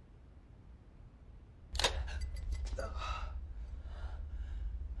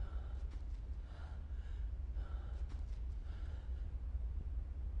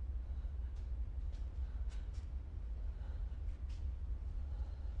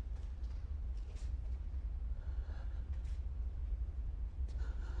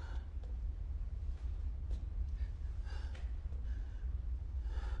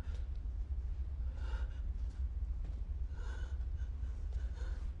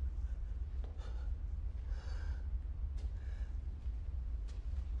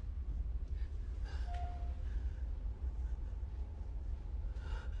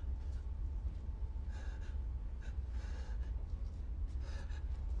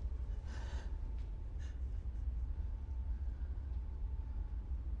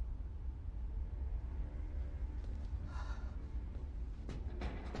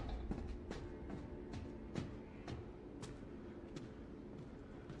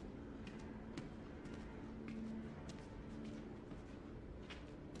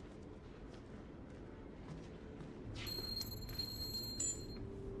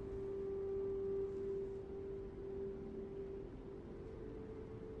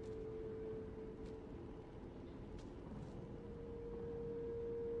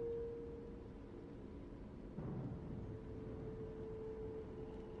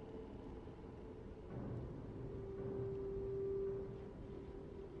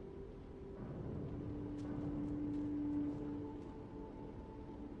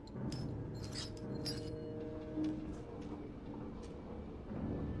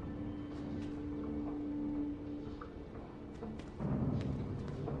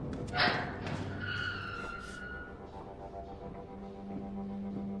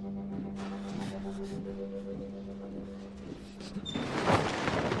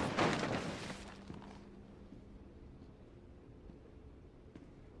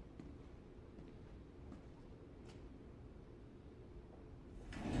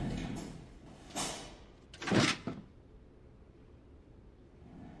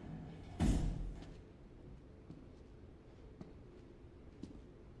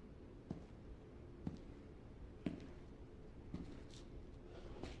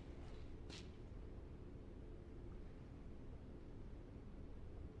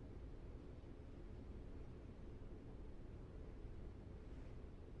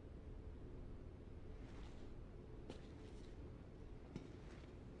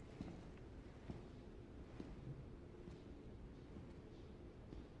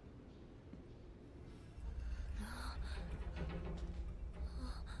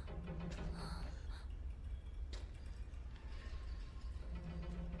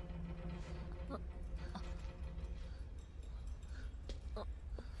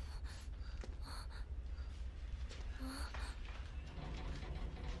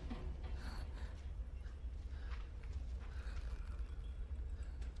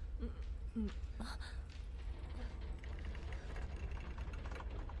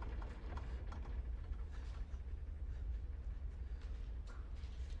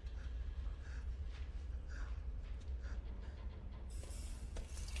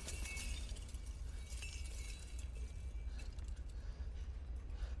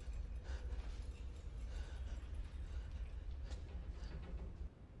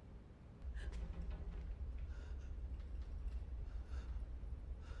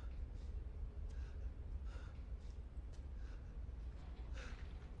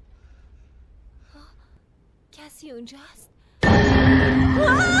 کسی اونجاست؟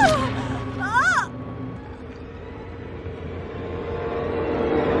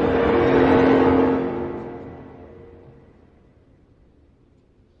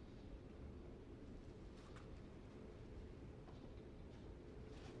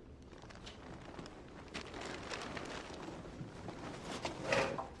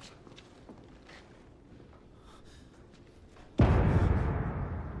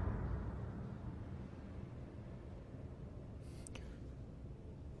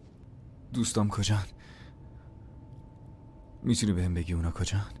 دوستام کجان؟ میتونی بهم بگی اونا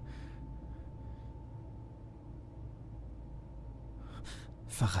کجان؟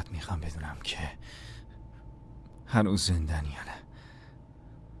 فقط میخوام بدونم که هنوز زندن یا نه.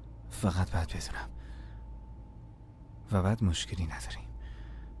 فقط باید بدونم و بعد مشکلی نداریم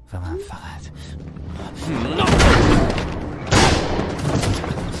و من فقط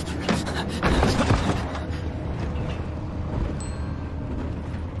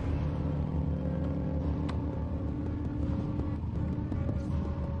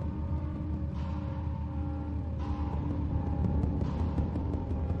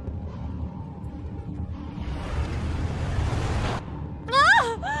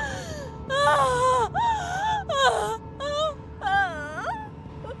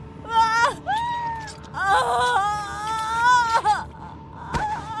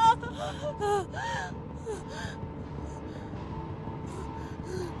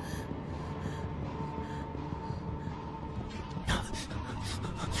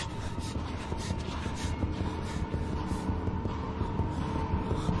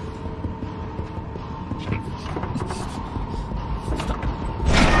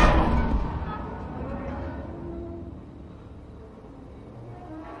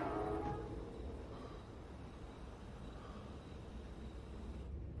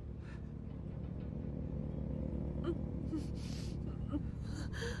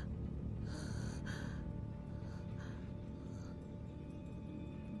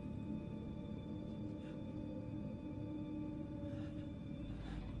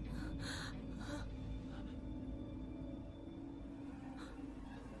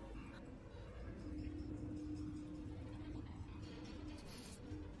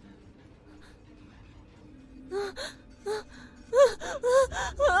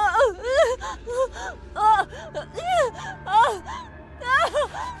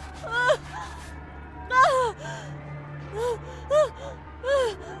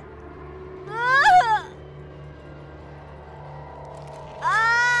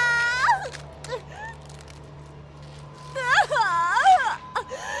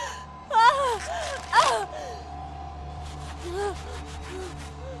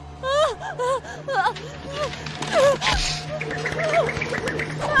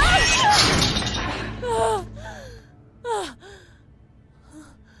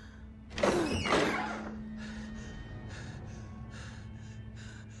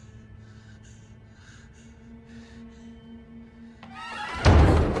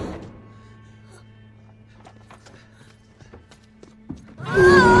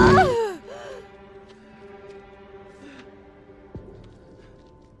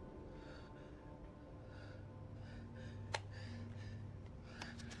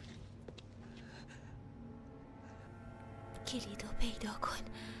کلیدو پیدا کن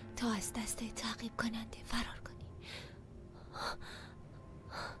تا از دست تعقیب کننده فرار کنی.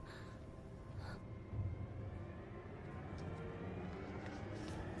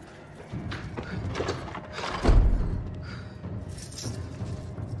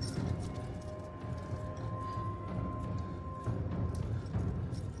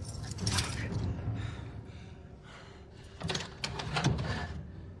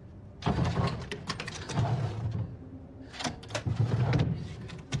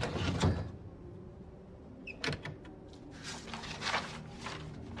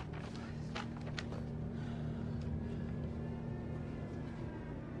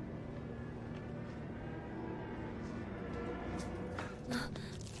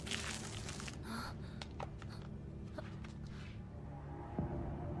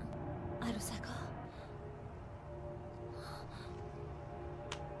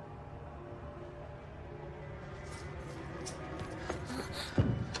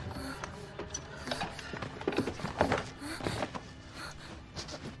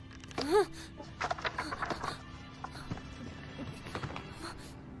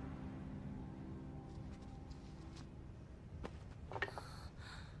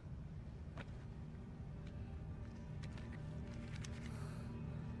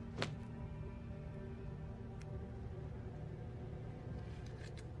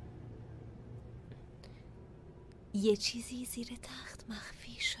 یه چیزی زیر تخت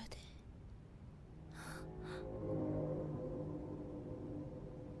مخفی شده.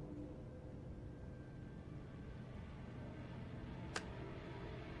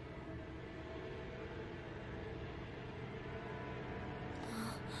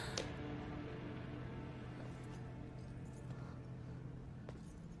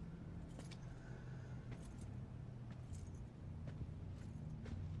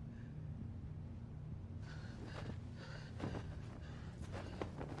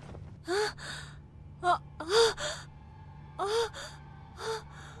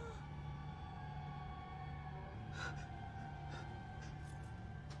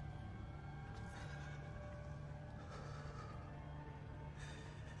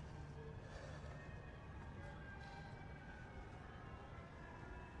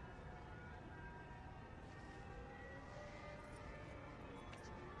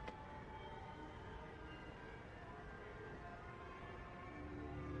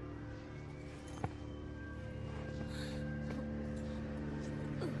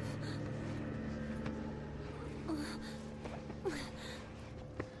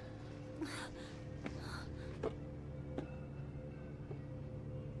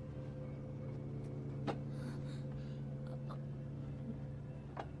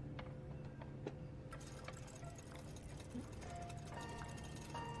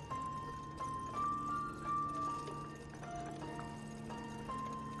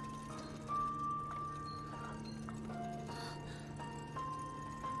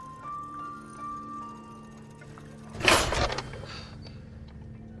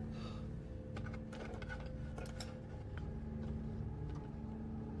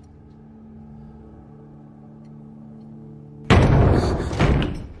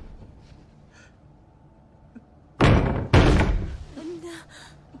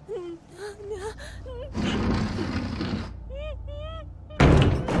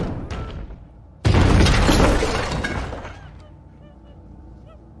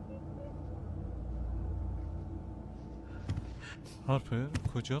 هارپر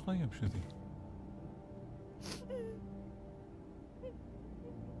کجا قایم شدی؟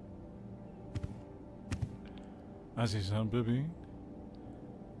 عزیزم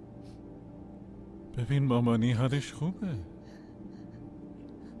ببین مامانی حالش خوبه.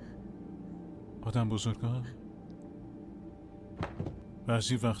 آدم بزرگا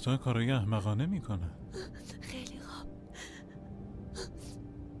بعضی وقتا کارای احمقانه میکنن. خیلی خوب.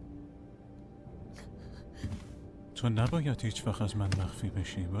 تو نباید هیچ وقت از من مخفی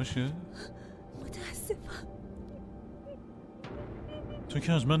بشی باشه؟ متاسفم. تو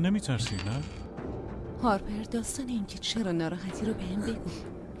که از من نمیترسی نه؟ هارپر داستان این که چرا ناراحتی رو بهم بگو.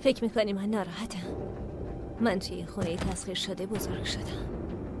 فکر میکنی من ناراحتم؟ من توی این خونه تسخیر شده بزرگ شدم.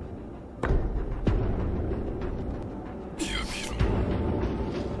 بیا بیرون.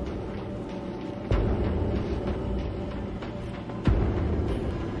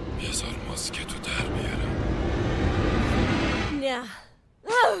 بذار ماسکتو در بیارم. نه.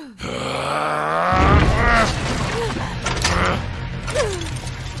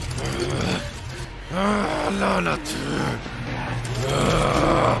 لعنت.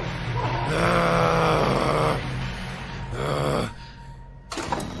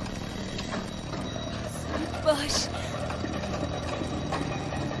 باش.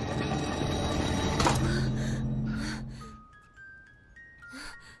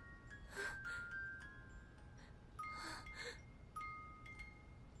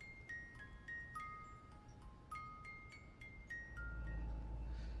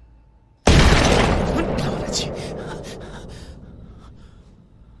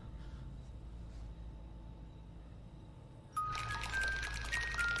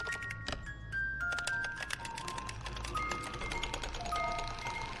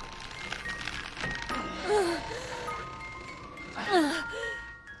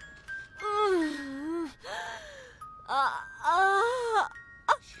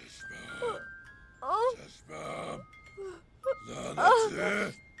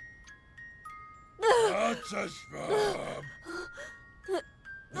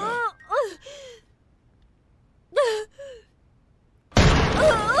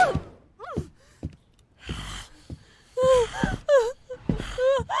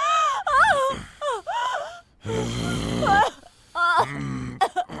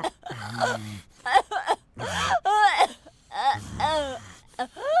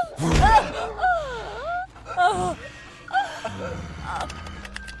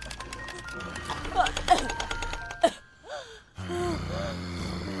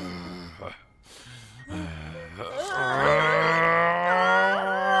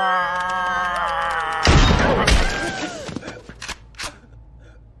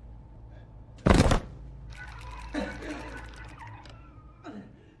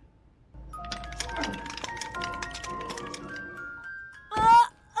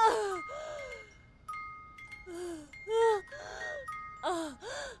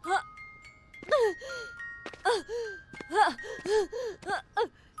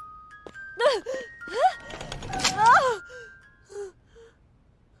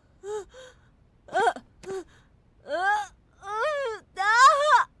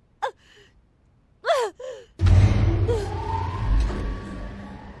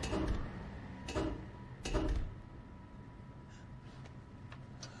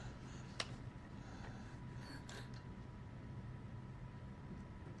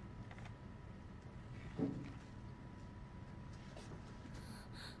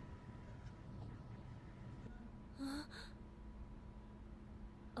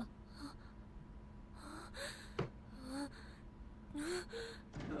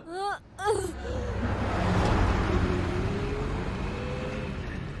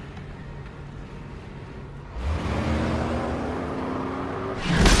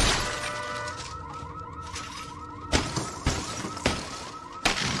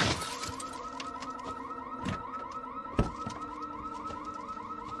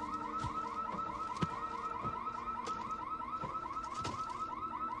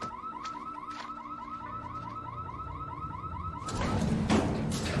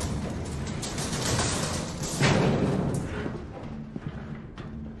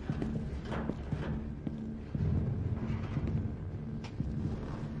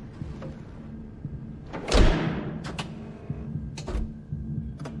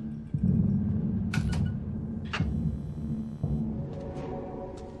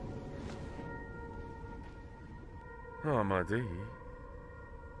 آماده ای؟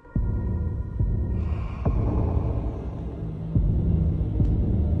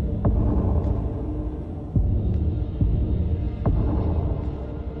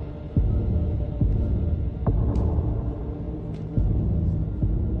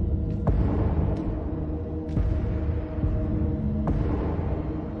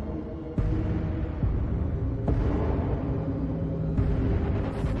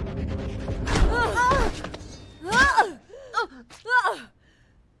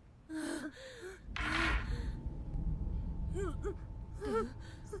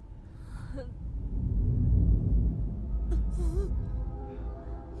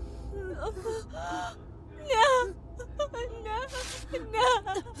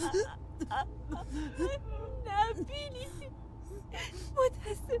 نه بیلی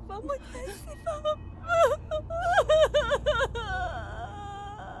متاسفم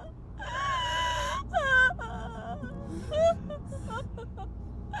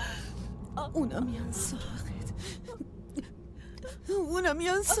اونا میان سراغت. اونا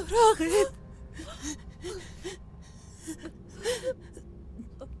میان سراغت.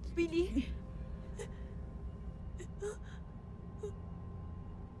 بیلی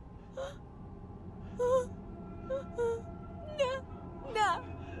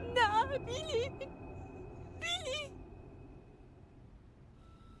نه بیلی بیلی.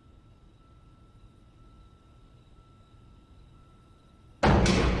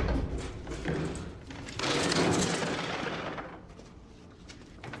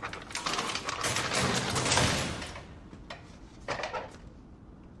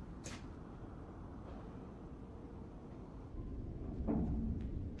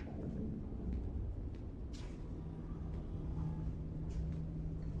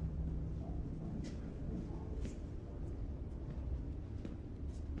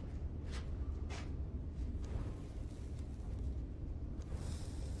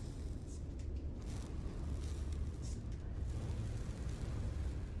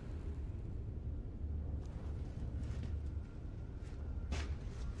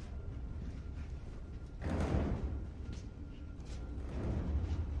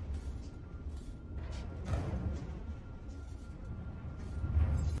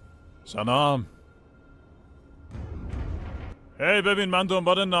 سلام. هی ببین من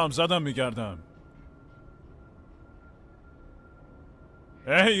دنبال نامزدم میگردم.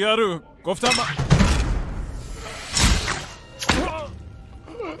 هی یارو گفتم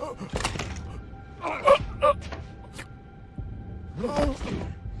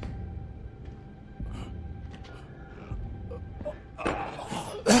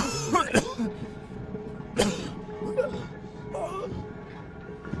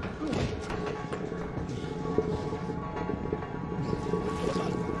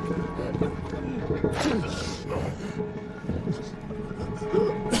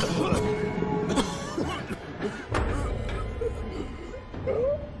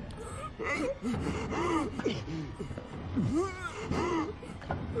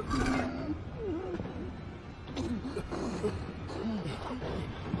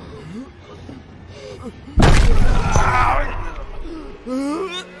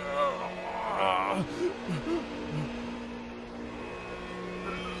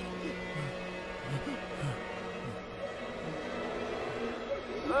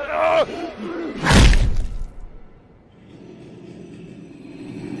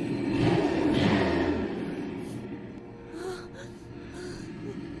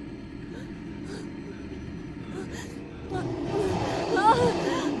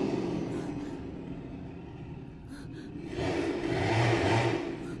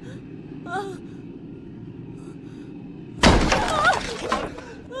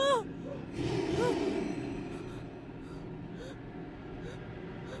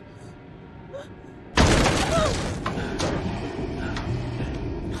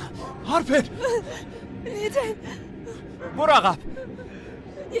هارپر نیتن برو عقب.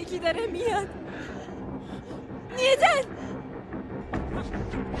 یکی داره میاد. نیتن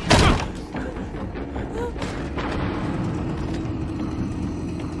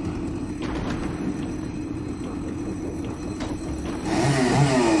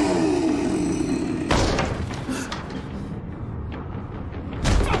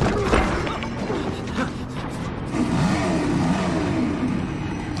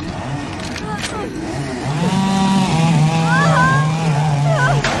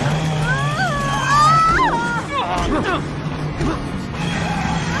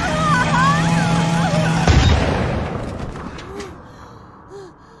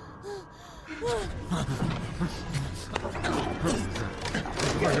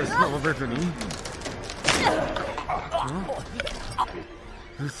اسممو بدونی؟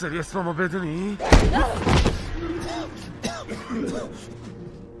 دوست داری اسممو بدونی؟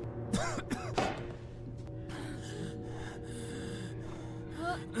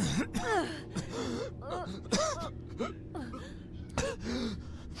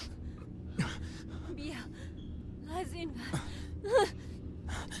 بیا از این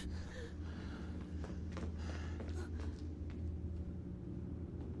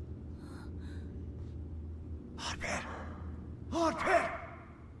هارپر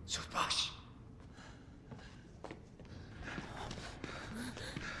زود باش.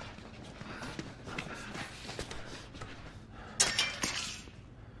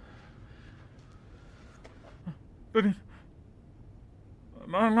 ببین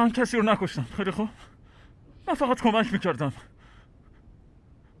من کسی رو نکشتم. خیلی خوب، من فقط کمک میکردم.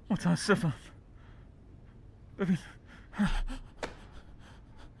 متاسفم. ببین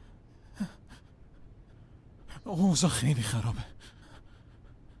اوضاع خیلی خرابه.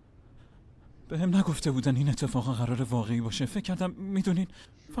 بهم نگفته بودن این اتفاق قرار واقعی باشه. فکر کردم میدونین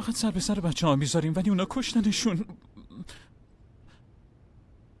فقط سر به سر بچه‌ها میذاریم، ولی اونا کشتنشون.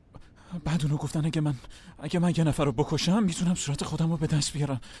 بعد اونو گفتن اگه من یه نفر رو بکشم میتونم صورت خودم رو به دست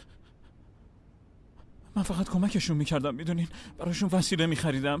بیارم. من فقط کمکشون میکردم، میدونین، براشون وسیله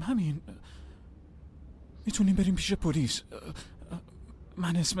میخریدم. همین. میتونیم بریم پیش پلیس.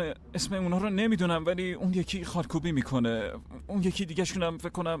 من اسم اونا رو نمیدونم، ولی اون یکی خالکوبی میکنه، اون یکی دیگه شونم فکر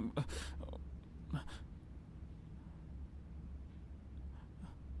کنم.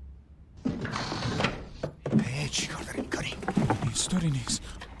 چی کار داری میکنی؟ طوری نیست.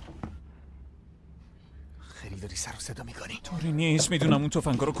 خیلی داری سر و صدا میکنی. طوری نیست. میدونم اون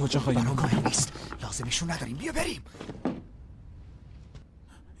تفنگا رو کجا خواهیم. برام مهم نیست، لازمشون نداریم. بیا بریم.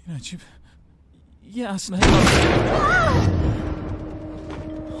 این عجیب. یه اسلحه.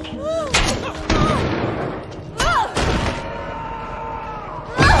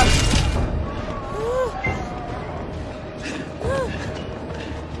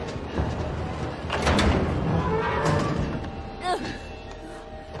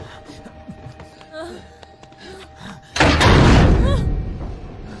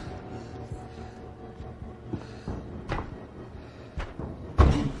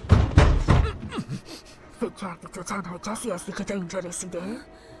 فکر کردی تو تنها کسی هستی که تا اینجا رسیده؟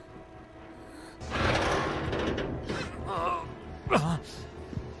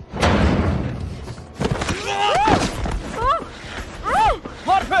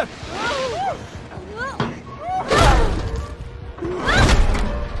 هارپر!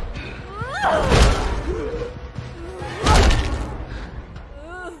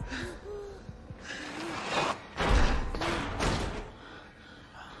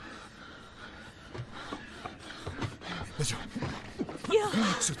 بجا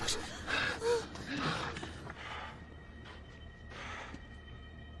سود باش.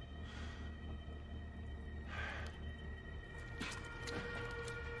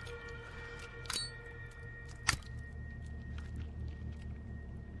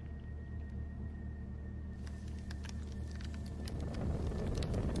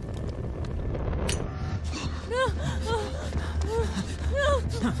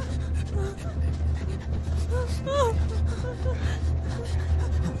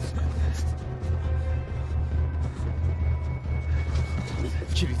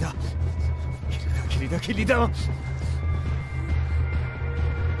 کلیدا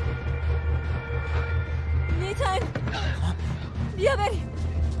نیتن بیا بریم.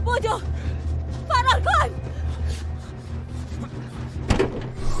 بدو فرار کن.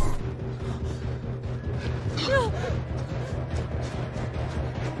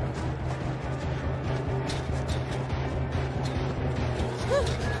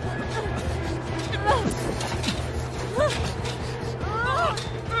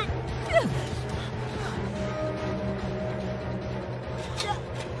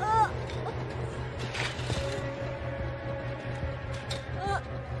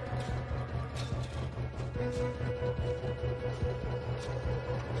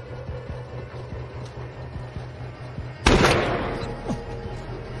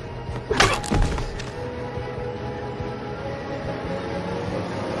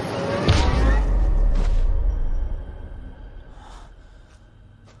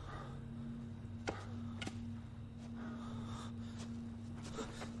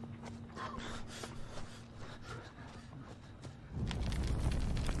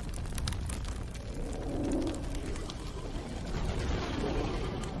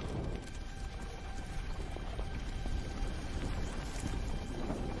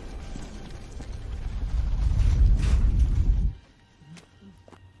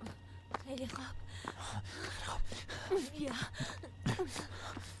 خیلی خوب. بیا.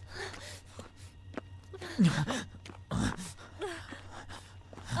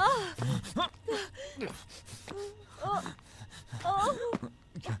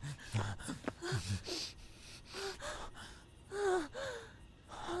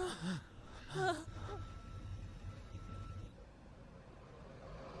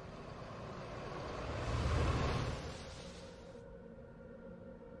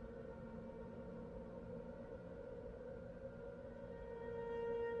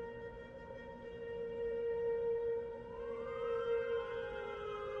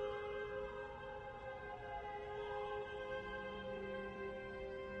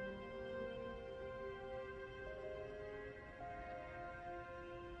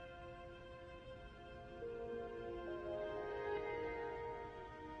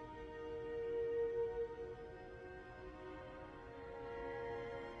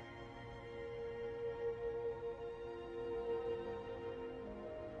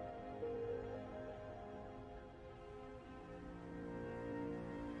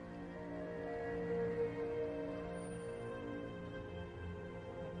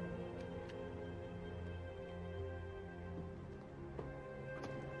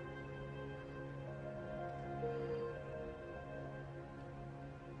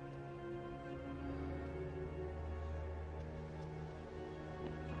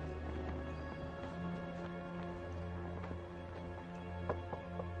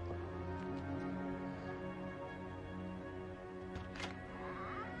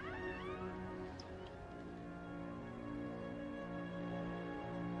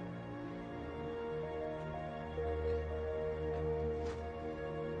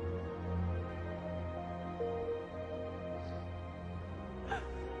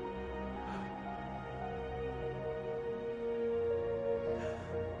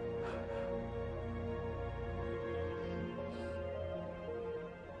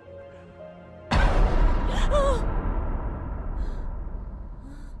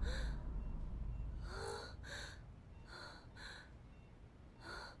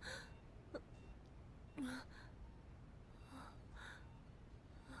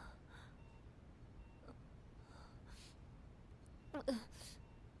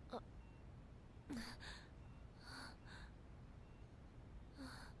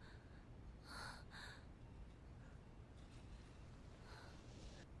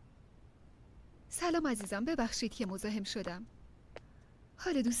 سلام عزیزم، ببخشید که مزاحم شدم.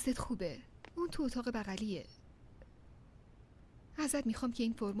 حال دوستت خوبه؟ اون تو اتاق بغلیه. ازت میخوام که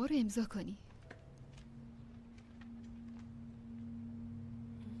این فرما رو امضا کنی.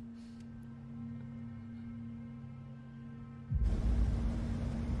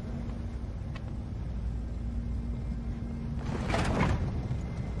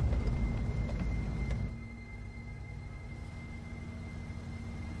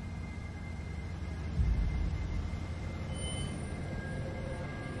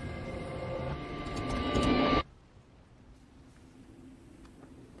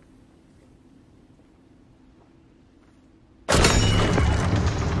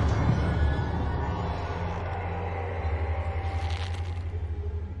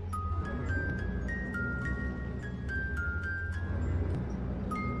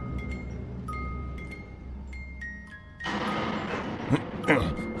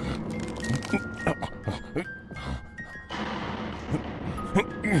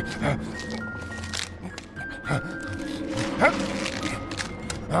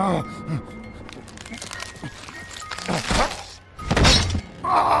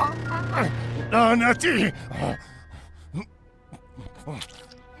 لعنتی!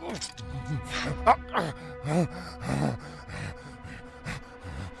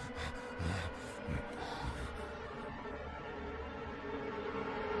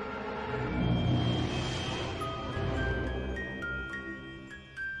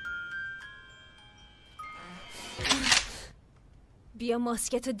 بیا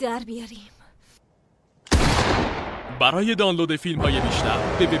ماسکتو در بیاریم. برای دانلود فیلم‌های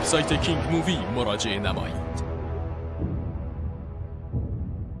بیشتر به وبسایت کینگ مووی مراجعه نمایید.